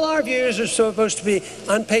 But all our views are supposed to be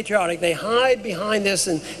unpatriotic. They hide behind this,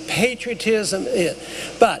 and patriotism is.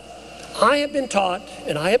 But I have been taught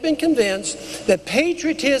and I have been convinced that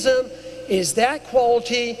patriotism is that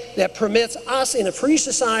quality that permits us in a free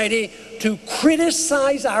society to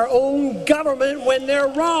criticize our own government when they're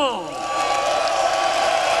wrong.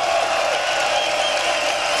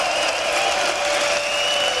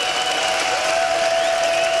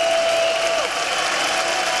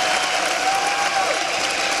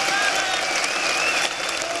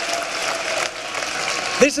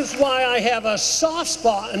 This is why I have a soft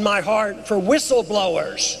spot in my heart for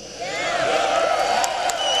whistleblowers.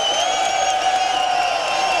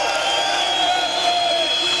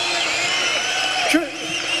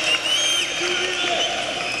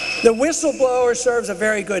 The whistleblower serves a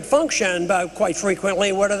very good function, but quite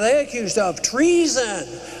frequently, what are they accused of? Treason.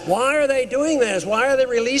 Why are they doing this? Why are they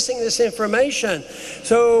releasing this information?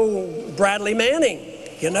 So, Bradley Manning,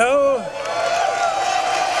 you know.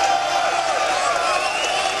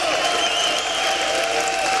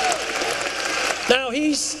 Now,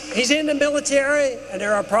 he's in the military, and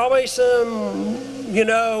there are probably some, you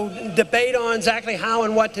know, debate on exactly how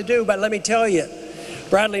and what to do, but let me tell you,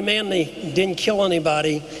 Bradley Manning didn't kill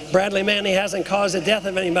anybody. Bradley Manning hasn't caused the death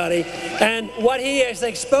of anybody. And what he has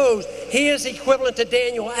exposed, he is equivalent to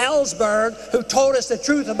Daniel Ellsberg, who told us the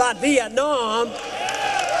truth about Vietnam.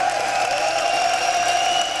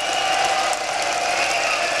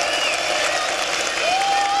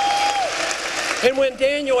 And when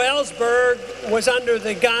Daniel Ellsberg was under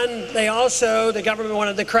the gun, the government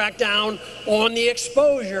wanted to crack down on the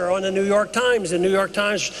exposure on the New York Times. The New York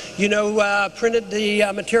Times, you know, printed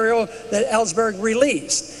the material that Ellsberg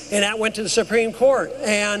released, and that went to the Supreme Court.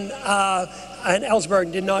 And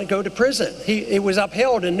Ellsberg did not go to prison. It was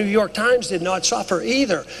upheld, and New York Times did not suffer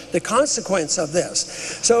either the consequence of this.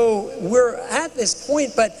 So we're at this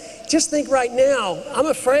point, but just think right now, I'm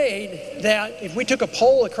afraid that if we took a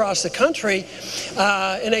poll across the country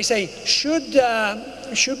and they say, should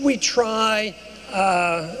we try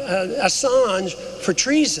Assange for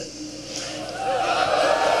treason?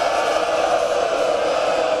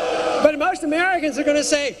 But most Americans are going to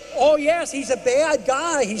say, oh yes, he's a bad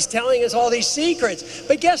guy. He's telling us all these secrets.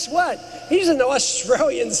 But guess what? He's an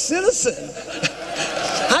Australian citizen.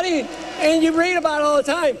 And you read about it all the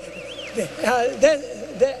time.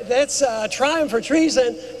 That's try him for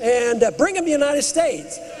treason and bring him to the United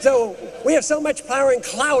States. So we have so much power and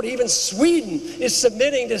clout, even Sweden is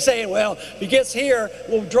submitting to saying, well, if he gets here,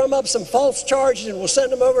 we'll drum up some false charges and we'll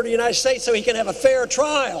send him over to the United States so he can have a fair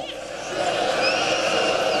trial.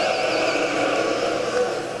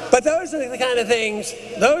 But those are the kind of things,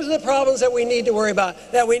 those are the problems that we need to worry about,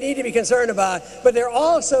 that we need to be concerned about. But they're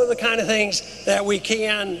also the kind of things that we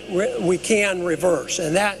can reverse.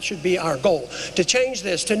 And that should be our goal, to change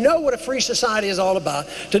this, to know what a free society is all about,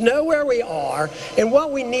 to know where we are and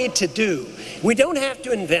what we need to do. We don't have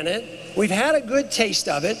to invent it. We've had a good taste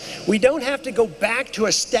of it. We don't have to go back to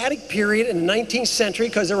a static period in the 19th century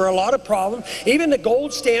because there were a lot of problems. Even the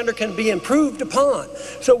gold standard can be improved upon.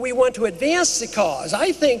 So we want to advance the cause.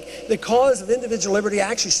 I think the cause of individual liberty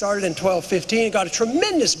actually started in 1215 and got a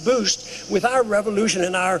tremendous boost with our revolution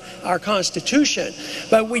and our Constitution.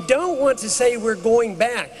 But we don't want to say we're going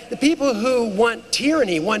back. The people who want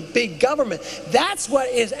tyranny, want big government, that's what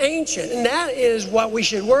is ancient, and that is what we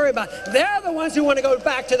should worry about. They're the ones who want to go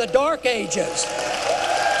back to the dark ages.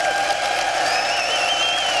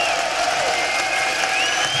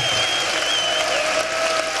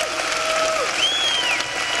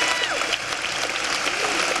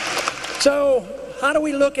 So how do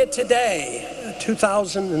we look at today,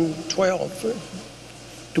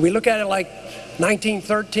 2012? Do we look at it like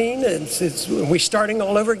 1913? Are we starting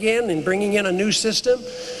all over again and bringing in a new system?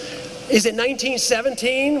 Is it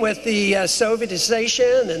 1917 with the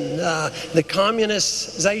Sovietization and the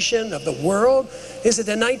communization of the world? Is it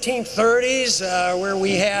the 1930s where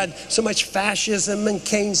we had so much fascism and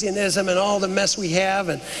Keynesianism and all the mess we have,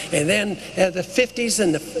 and then the 50s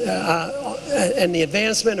and the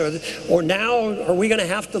advancement, or now are we going to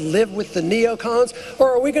have to live with the neocons,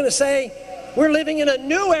 or are we going to say we're living in a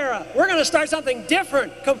new era? We're going to start something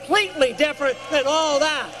different, completely different than all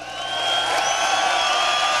that.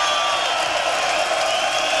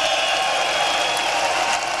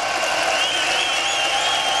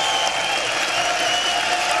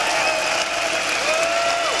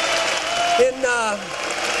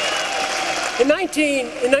 In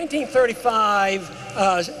 1935,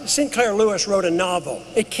 Sinclair Lewis wrote a novel,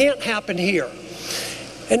 It Can't Happen Here.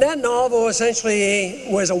 And that novel essentially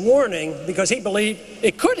was a warning because he believed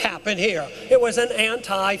it could happen here. It was an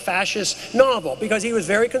anti-fascist novel because he was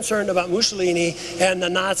very concerned about Mussolini and the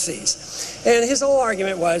Nazis. And his whole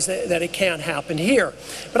argument was that it can't happen here.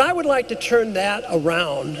 But I would like to turn that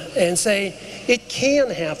around and say it can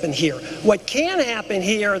happen here. What can happen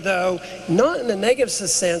here, though, not in the negative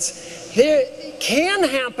sense, there can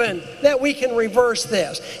happen that we can reverse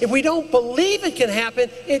this. If we don't believe it can happen,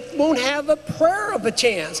 it won't have a prayer of a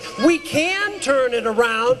chance. We can turn it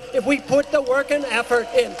around if we put the work and effort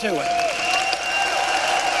into it.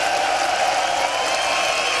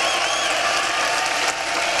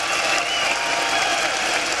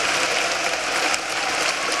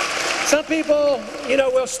 Some people,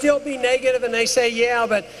 will still be negative and they say, yeah,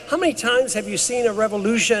 but how many times have you seen a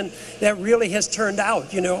revolution that really has turned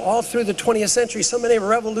out? All through the 20th century, so many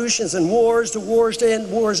revolutions and wars to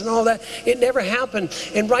end wars and all that. It never happened.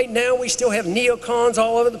 And right now we still have neocons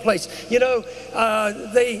all over the place.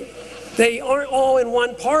 They aren't all in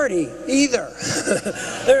one party either.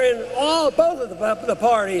 They're in both of the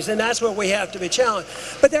parties, and that's what we have to be challenged.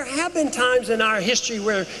 But there have been times in our history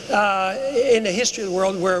where, in the history of the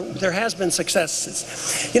world, where there has been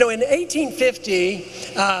successes. In 1850,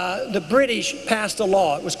 the British passed a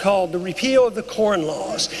law. It was called the Repeal of the Corn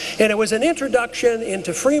Laws, and it was an introduction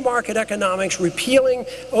into free market economics, repealing,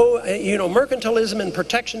 mercantilism and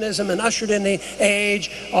protectionism, and ushered in the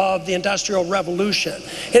age of the Industrial Revolution.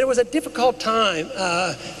 And it was a difficult time.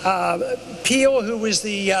 Peel, who was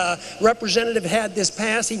the representative, had this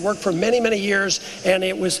passed. He worked for many, many years, and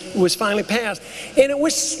it was finally passed. And it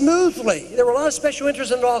was smoothly. There were a lot of special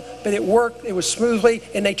interests involved, but it worked. It was smoothly,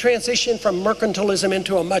 and they transitioned from mercantilism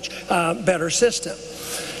into a much better system.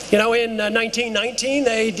 In 1919,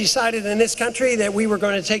 they decided in this country that we were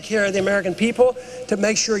going to take care of the American people to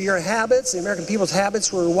make sure the American people's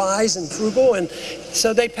habits were wise and frugal, and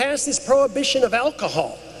so they passed this prohibition of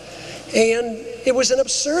alcohol. And it was an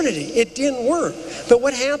absurdity. It didn't work. But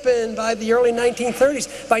what happened by the early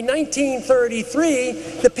 1930s? By 1933,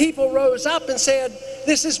 the people rose up and said,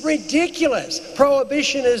 this is ridiculous.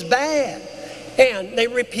 Prohibition is bad. And they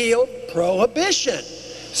repealed prohibition.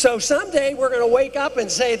 So someday we're going to wake up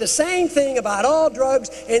and say the same thing about all drugs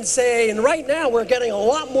and right now we're getting a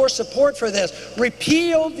lot more support for this.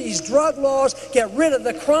 Repeal these drug laws, get rid of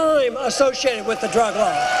the crime associated with the drug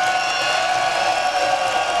law.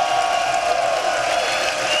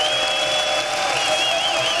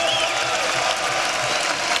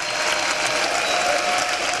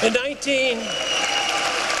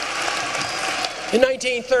 In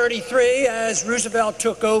 1933, as Roosevelt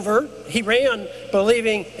took over, he ran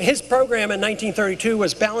believing his program in 1932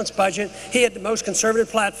 was balanced budget. He had the most conservative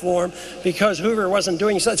platform because Hoover wasn't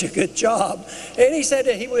doing such a good job. And he said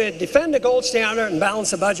that he would defend the gold standard and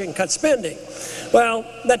balance the budget and cut spending. Well,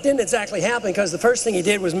 that didn't exactly happen because the first thing he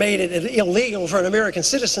did was made it illegal for an American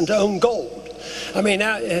citizen to own gold. I mean,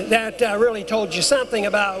 that really told you something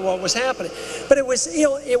about what was happening. But it was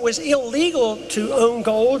illegal to own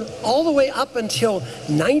gold all the way up until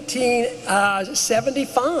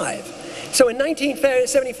 1975. So in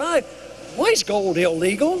 1975, why is gold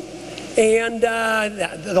illegal? And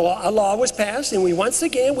a law was passed, and we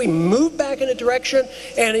moved back in a direction,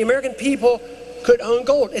 and the American people could own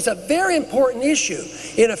gold. It's a very important issue.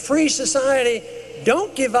 In a free society,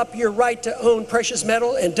 don't give up your right to own precious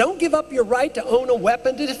metal, and don't give up your right to own a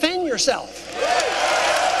weapon to defend yourself.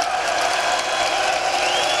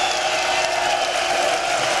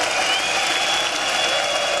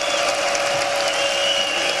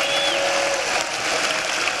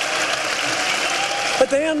 But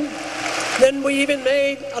then we even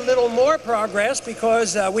made a little more progress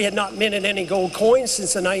because we had not minted any gold coins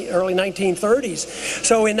since the early 1930s.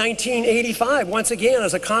 So in 1985, once again,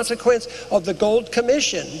 as a consequence of the Gold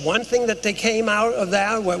Commission, one thing that they came out of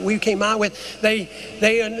that, what we came out with, they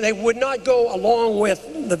would not go along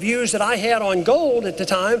with the views that I had on gold at the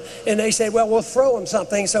time, and they said, well, we'll throw them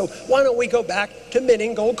something, so why don't we go back to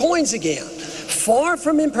minting gold coins again? Far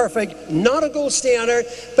from imperfect, not a gold standard,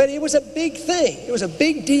 but it was a big thing. It was a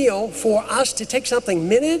big deal for us to take something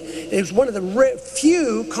minted. It was one of the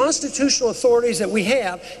few constitutional authorities that we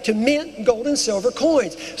have to mint gold and silver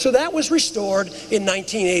coins. So that was restored in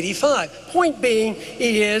 1985. Point being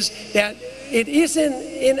is that it isn't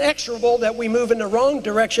inexorable that we move in the wrong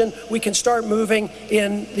direction. We can start moving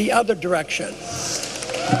in the other direction.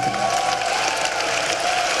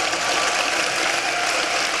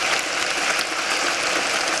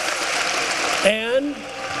 And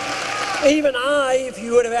even if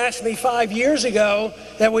you would have asked me 5 years ago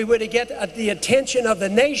that we would get the attention of the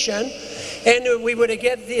nation, And we would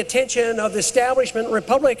get the attention of the establishment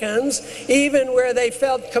Republicans, even where they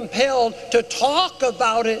felt compelled to talk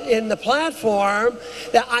about it in the platform,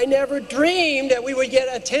 that I never dreamed that we would get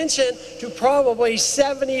attention to probably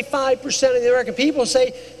 75% of the American people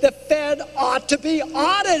say the Fed ought to be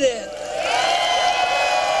audited.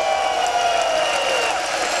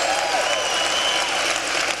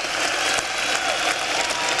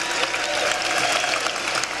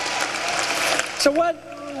 So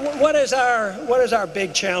what is our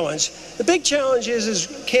big challenge? The big challenge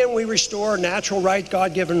is can we restore natural rights,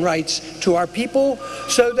 God-given rights to our people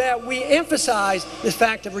so that we emphasize the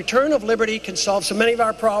fact that return of liberty can solve so many of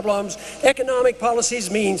our problems. Economic policies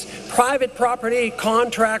means private property,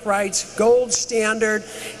 contract rights, gold standard,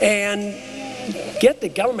 and get the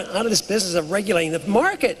government out of this business of regulating. The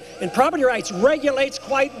market and property rights regulates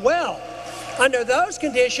quite well. Under those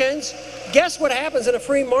conditions, guess what happens in a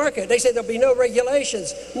free market? They say there'll be no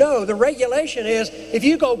regulations. No, the regulation is if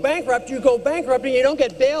you go bankrupt, you go bankrupt and you don't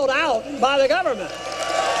get bailed out by the government.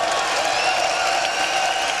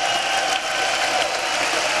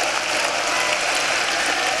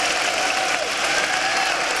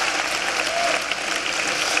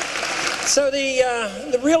 So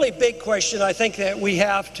the really big question I think that we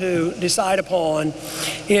have to decide upon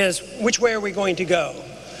is which way are we going to go?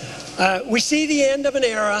 We see the end of an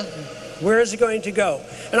era. Where is it going to go?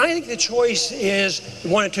 And I think the choice is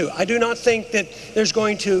one of two. I do not think that there's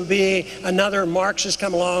going to be another Marxist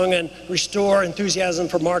come along and restore enthusiasm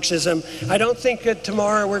for Marxism. I don't think that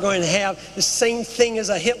tomorrow we're going to have the same thing as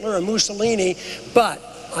a Hitler or Mussolini, but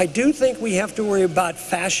I do think we have to worry about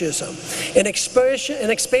fascism, an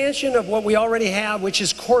expansion of what we already have, which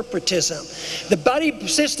is corporatism. The buddy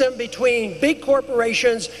system between big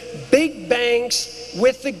corporations, big banks,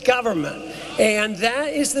 with the government. And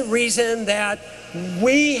that is the reason that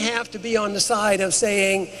we have to be on the side of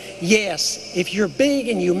saying, yes, if you're big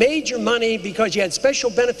and you made your money because you had special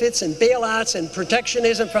benefits and bailouts and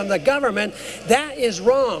protectionism from the government, that is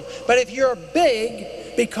wrong. But if you're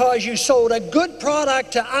big because you sold a good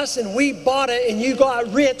product to us and we bought it and you got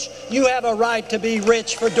rich, you have a right to be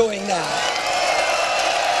rich for doing that.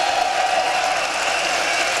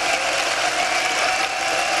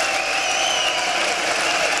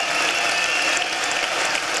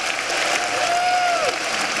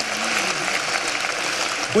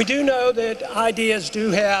 We do know that ideas do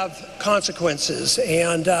have consequences,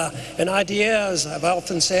 and an idea, as I've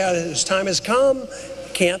often said, as time has come,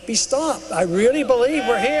 can't be stopped. I really believe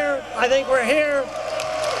we're here. I think we're here.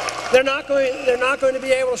 They're not going to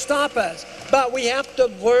be able to stop us, but we have to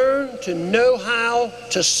learn to know how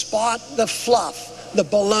to spot the fluff, the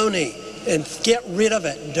baloney, and get rid of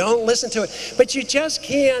it. Don't listen to it. But you just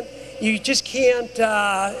can't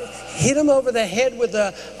hit them over the head with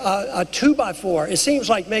a 2x4. It seems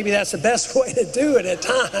like maybe that's the best way to do it at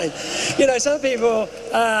times. You know, some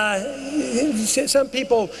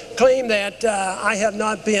people claim that I have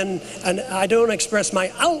not been, and I don't express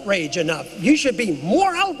my outrage enough. You should be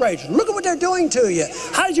more outraged. Look at what they're doing to you.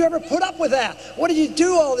 How did you ever put up with that? What did you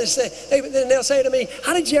do all this? They'll say to me,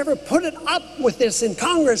 how did you ever put it up with this in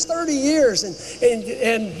Congress 30 years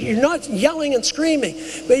and you're not yelling and screaming?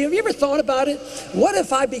 But have you ever thought about it? What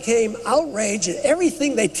if I became outraged at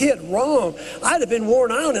everything they did wrong? I'd have been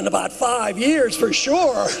worn out in about 5 years for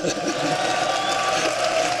sure.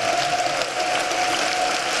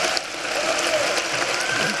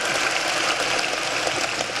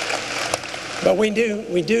 But we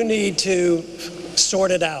do need to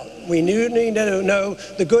sort it out. We do need to know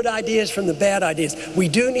the good ideas from the bad ideas. We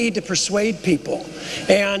do need to persuade people.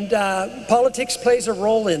 And politics plays a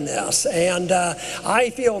role in this. And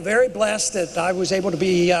I feel very blessed that I was able to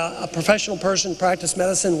be a professional person, practice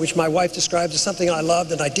medicine, which my wife describes as something I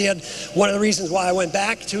loved and I did. One of the reasons why I went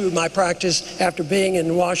back to my practice after being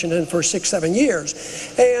in Washington for 6-7 years.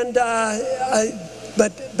 And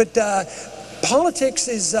politics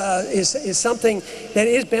is something that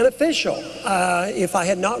is beneficial if I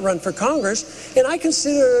had not run for Congress. And I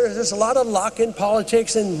consider there's a lot of luck in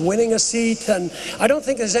politics and winning a seat. And I don't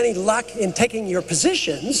think there's any luck in taking your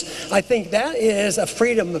positions. I think that is a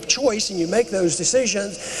freedom of choice and you make those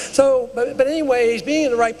decisions. So, but anyways, being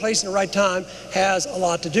in the right place in the right time has a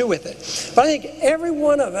lot to do with it. But I think every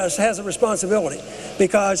one of us has a responsibility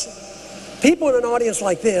because people in an audience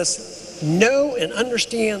like this know and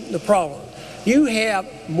understand the problem. You have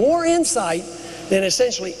more insight than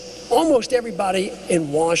essentially almost everybody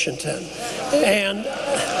in Washington. And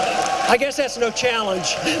I guess that's no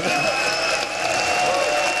challenge.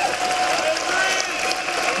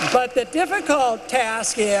 But the difficult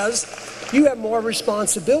task is you have more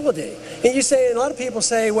responsibility. And you say, and a lot of people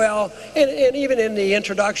say, well, and even in the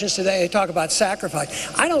introductions today, they talk about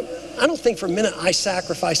sacrifice. I don't think for a minute I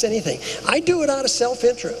sacrifice anything. I do it out of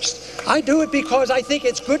self-interest. I do it because I think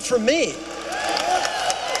it's good for me.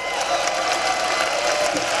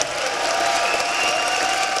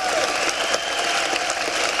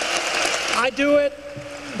 I do it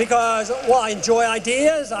because, well, I enjoy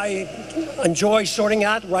ideas. I enjoy sorting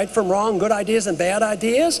out right from wrong, good ideas and bad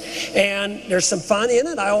ideas, and there's some fun in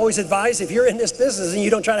it. I always advise, if you're in this business and you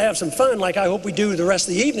don't try to have some fun, like I hope we do the rest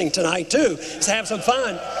of the evening tonight too, is have some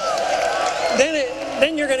fun,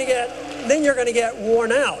 then you're going to get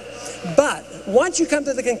worn out. But once you come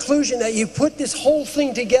to the conclusion that you put this whole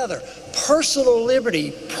thing together, personal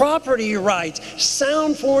liberty, property rights,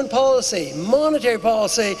 sound foreign policy, monetary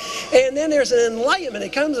policy, and then there's an enlightenment.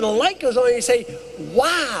 It comes and a light goes on and you say,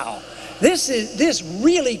 wow, this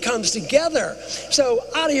really comes together. So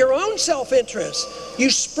out of your own self-interest,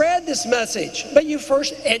 you spread this message, but you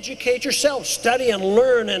first educate yourself, study and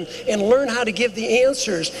learn how to give the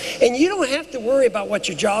answers. And you don't have to worry about what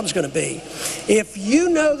your job's going to be. If you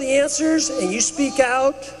know the answers and you speak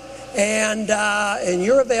out and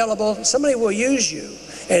you're available, somebody will use you.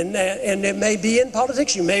 And it may be in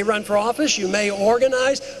politics, you may run for office, you may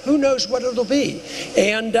organize, who knows what it'll be.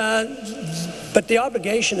 But the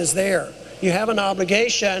obligation is there. You have an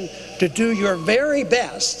obligation to do your very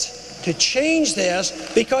best to change this,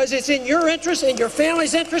 because it's in your interest, in your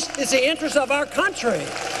family's interest, it's the interest of our country.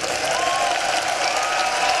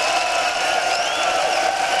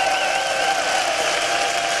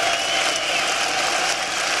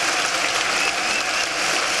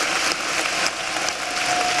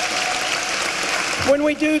 When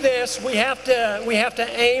we do this, we have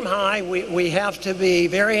to aim high. We have to be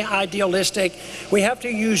very idealistic. We have to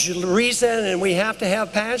use reason, and we have to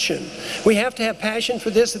have passion. We have to have passion for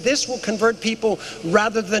this. This will convert people,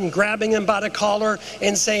 rather than grabbing them by the collar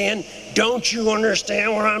and saying, "Don't you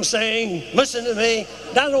understand what I'm saying? Listen to me."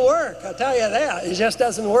 Doesn't work. I'll tell you that. It just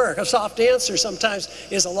doesn't work. A soft answer sometimes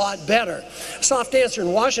is a lot better. A soft answer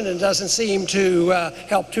in Washington doesn't seem to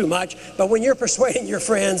help too much, but when you're persuading your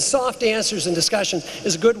friends, soft answers and discussion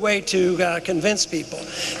is a good way to convince people.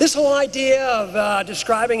 This whole idea of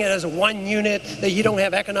describing it as a one unit, that you don't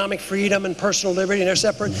have economic freedom and personal liberty and they're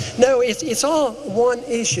separate, no, it's all one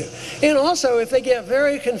issue. And also, if they get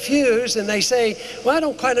very confused and they say, well, I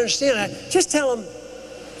don't quite understand that, just tell them,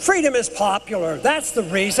 freedom is popular. That's the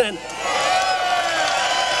reason.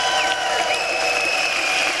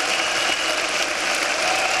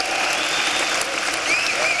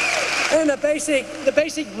 And the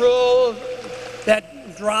basic rule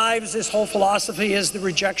that drives this whole philosophy is the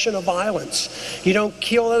rejection of violence. You don't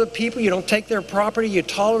kill other people, you don't take their property, you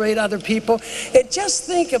tolerate other people. And just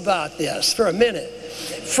think about this for a minute.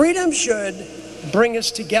 Freedom should bring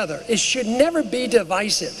us together. It should never be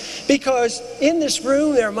divisive, because in this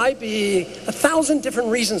room there might be 1,000 different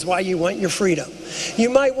reasons why you want your freedom. You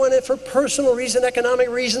might want it for personal reasons, economic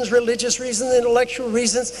reasons, religious reasons, intellectual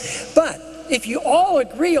reasons. But if you all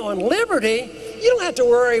agree on liberty, you don't have to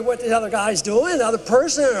worry what the other guy's doing, the other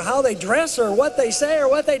person, or how they dress, or what they say, or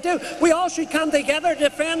what they do. We all should come together to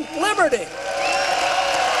defend liberty.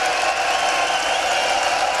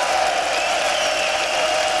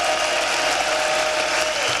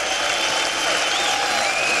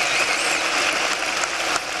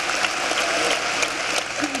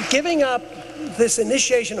 Giving up this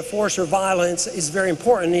initiation of force or violence is very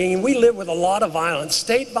important. I mean, we live with a lot of violence,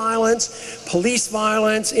 state violence, police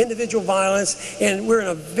violence, individual violence, and we're in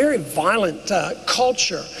a very violent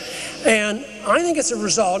culture. And I think it's a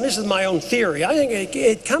result, and this is my own theory, I think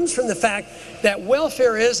it comes from the fact that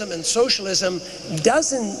welfareism and socialism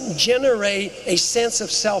doesn't generate a sense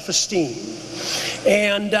of self-esteem.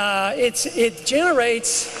 And it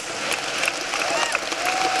generates...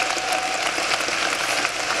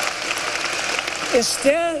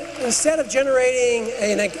 Instead of generating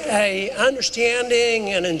an understanding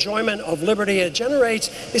and enjoyment of liberty, it generates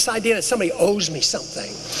this idea that somebody owes me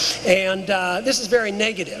something. And this is very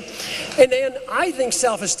negative. And then I think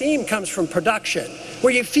self-esteem comes from production,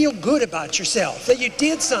 where you feel good about yourself, that you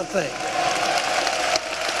did something.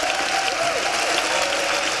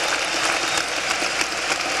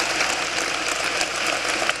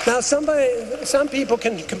 Now, some people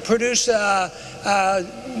can produce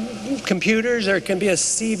computers, or it can be a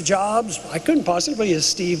Steve Jobs. I couldn't possibly be a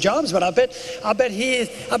Steve Jobs, but I bet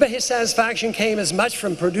his satisfaction came as much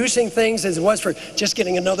from producing things as it was for just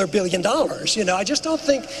getting another $1 billion. You know, I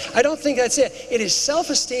don't think that's it. It is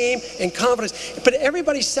self-esteem and confidence. But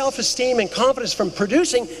everybody's self-esteem and confidence from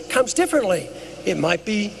producing comes differently. It might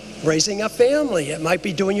be raising a family. It might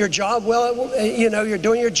be doing your job well. You're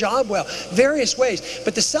doing your job well. Various ways.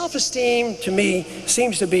 But the self-esteem, to me,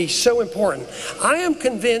 seems to be so important. I am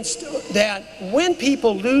convinced that when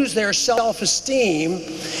people lose their self-esteem,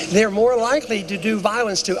 they're more likely to do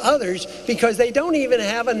violence to others because they don't even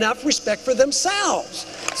have enough respect for themselves.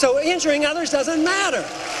 So injuring others doesn't matter.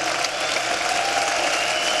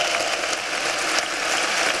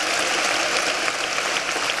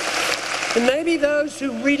 And maybe those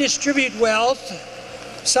who redistribute wealth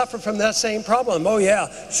suffer from that same problem. Oh yeah,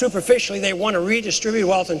 superficially they want to redistribute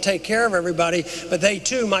wealth and take care of everybody, but they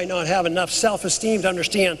too might not have enough self-esteem to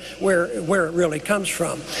understand where it really comes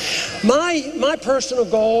from. My personal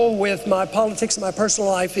goal with my politics and my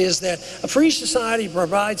personal life is that a free society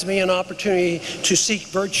provides me an opportunity to seek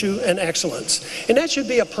virtue and excellence. And that should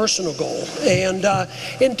be a personal goal. And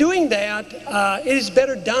in doing that, it is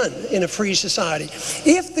better done in a free society.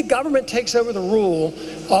 If the government takes over the rule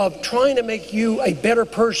of trying to make you a better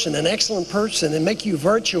person, an excellent person, and make you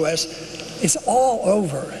virtuous, it's all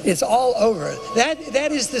over. It's all over.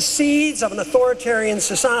 That is the seeds of an authoritarian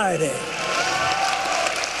society.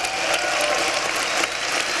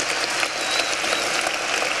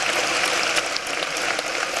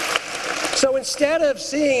 So instead of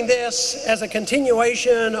seeing this as a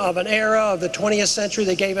continuation of an era of the 20th century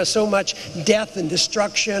that gave us so much death and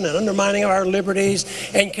destruction and undermining of our liberties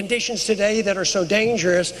and conditions today that are so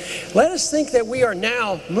dangerous, let us think that we are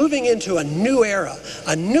now moving into a new era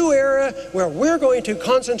where we're going to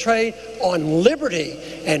concentrate on liberty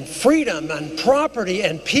and freedom and property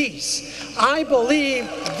and peace. I believe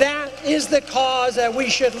that is the cause that we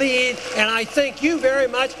should lead, and I thank you very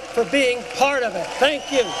much for being part of it.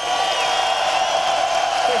 Thank you.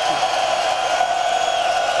 Thank you.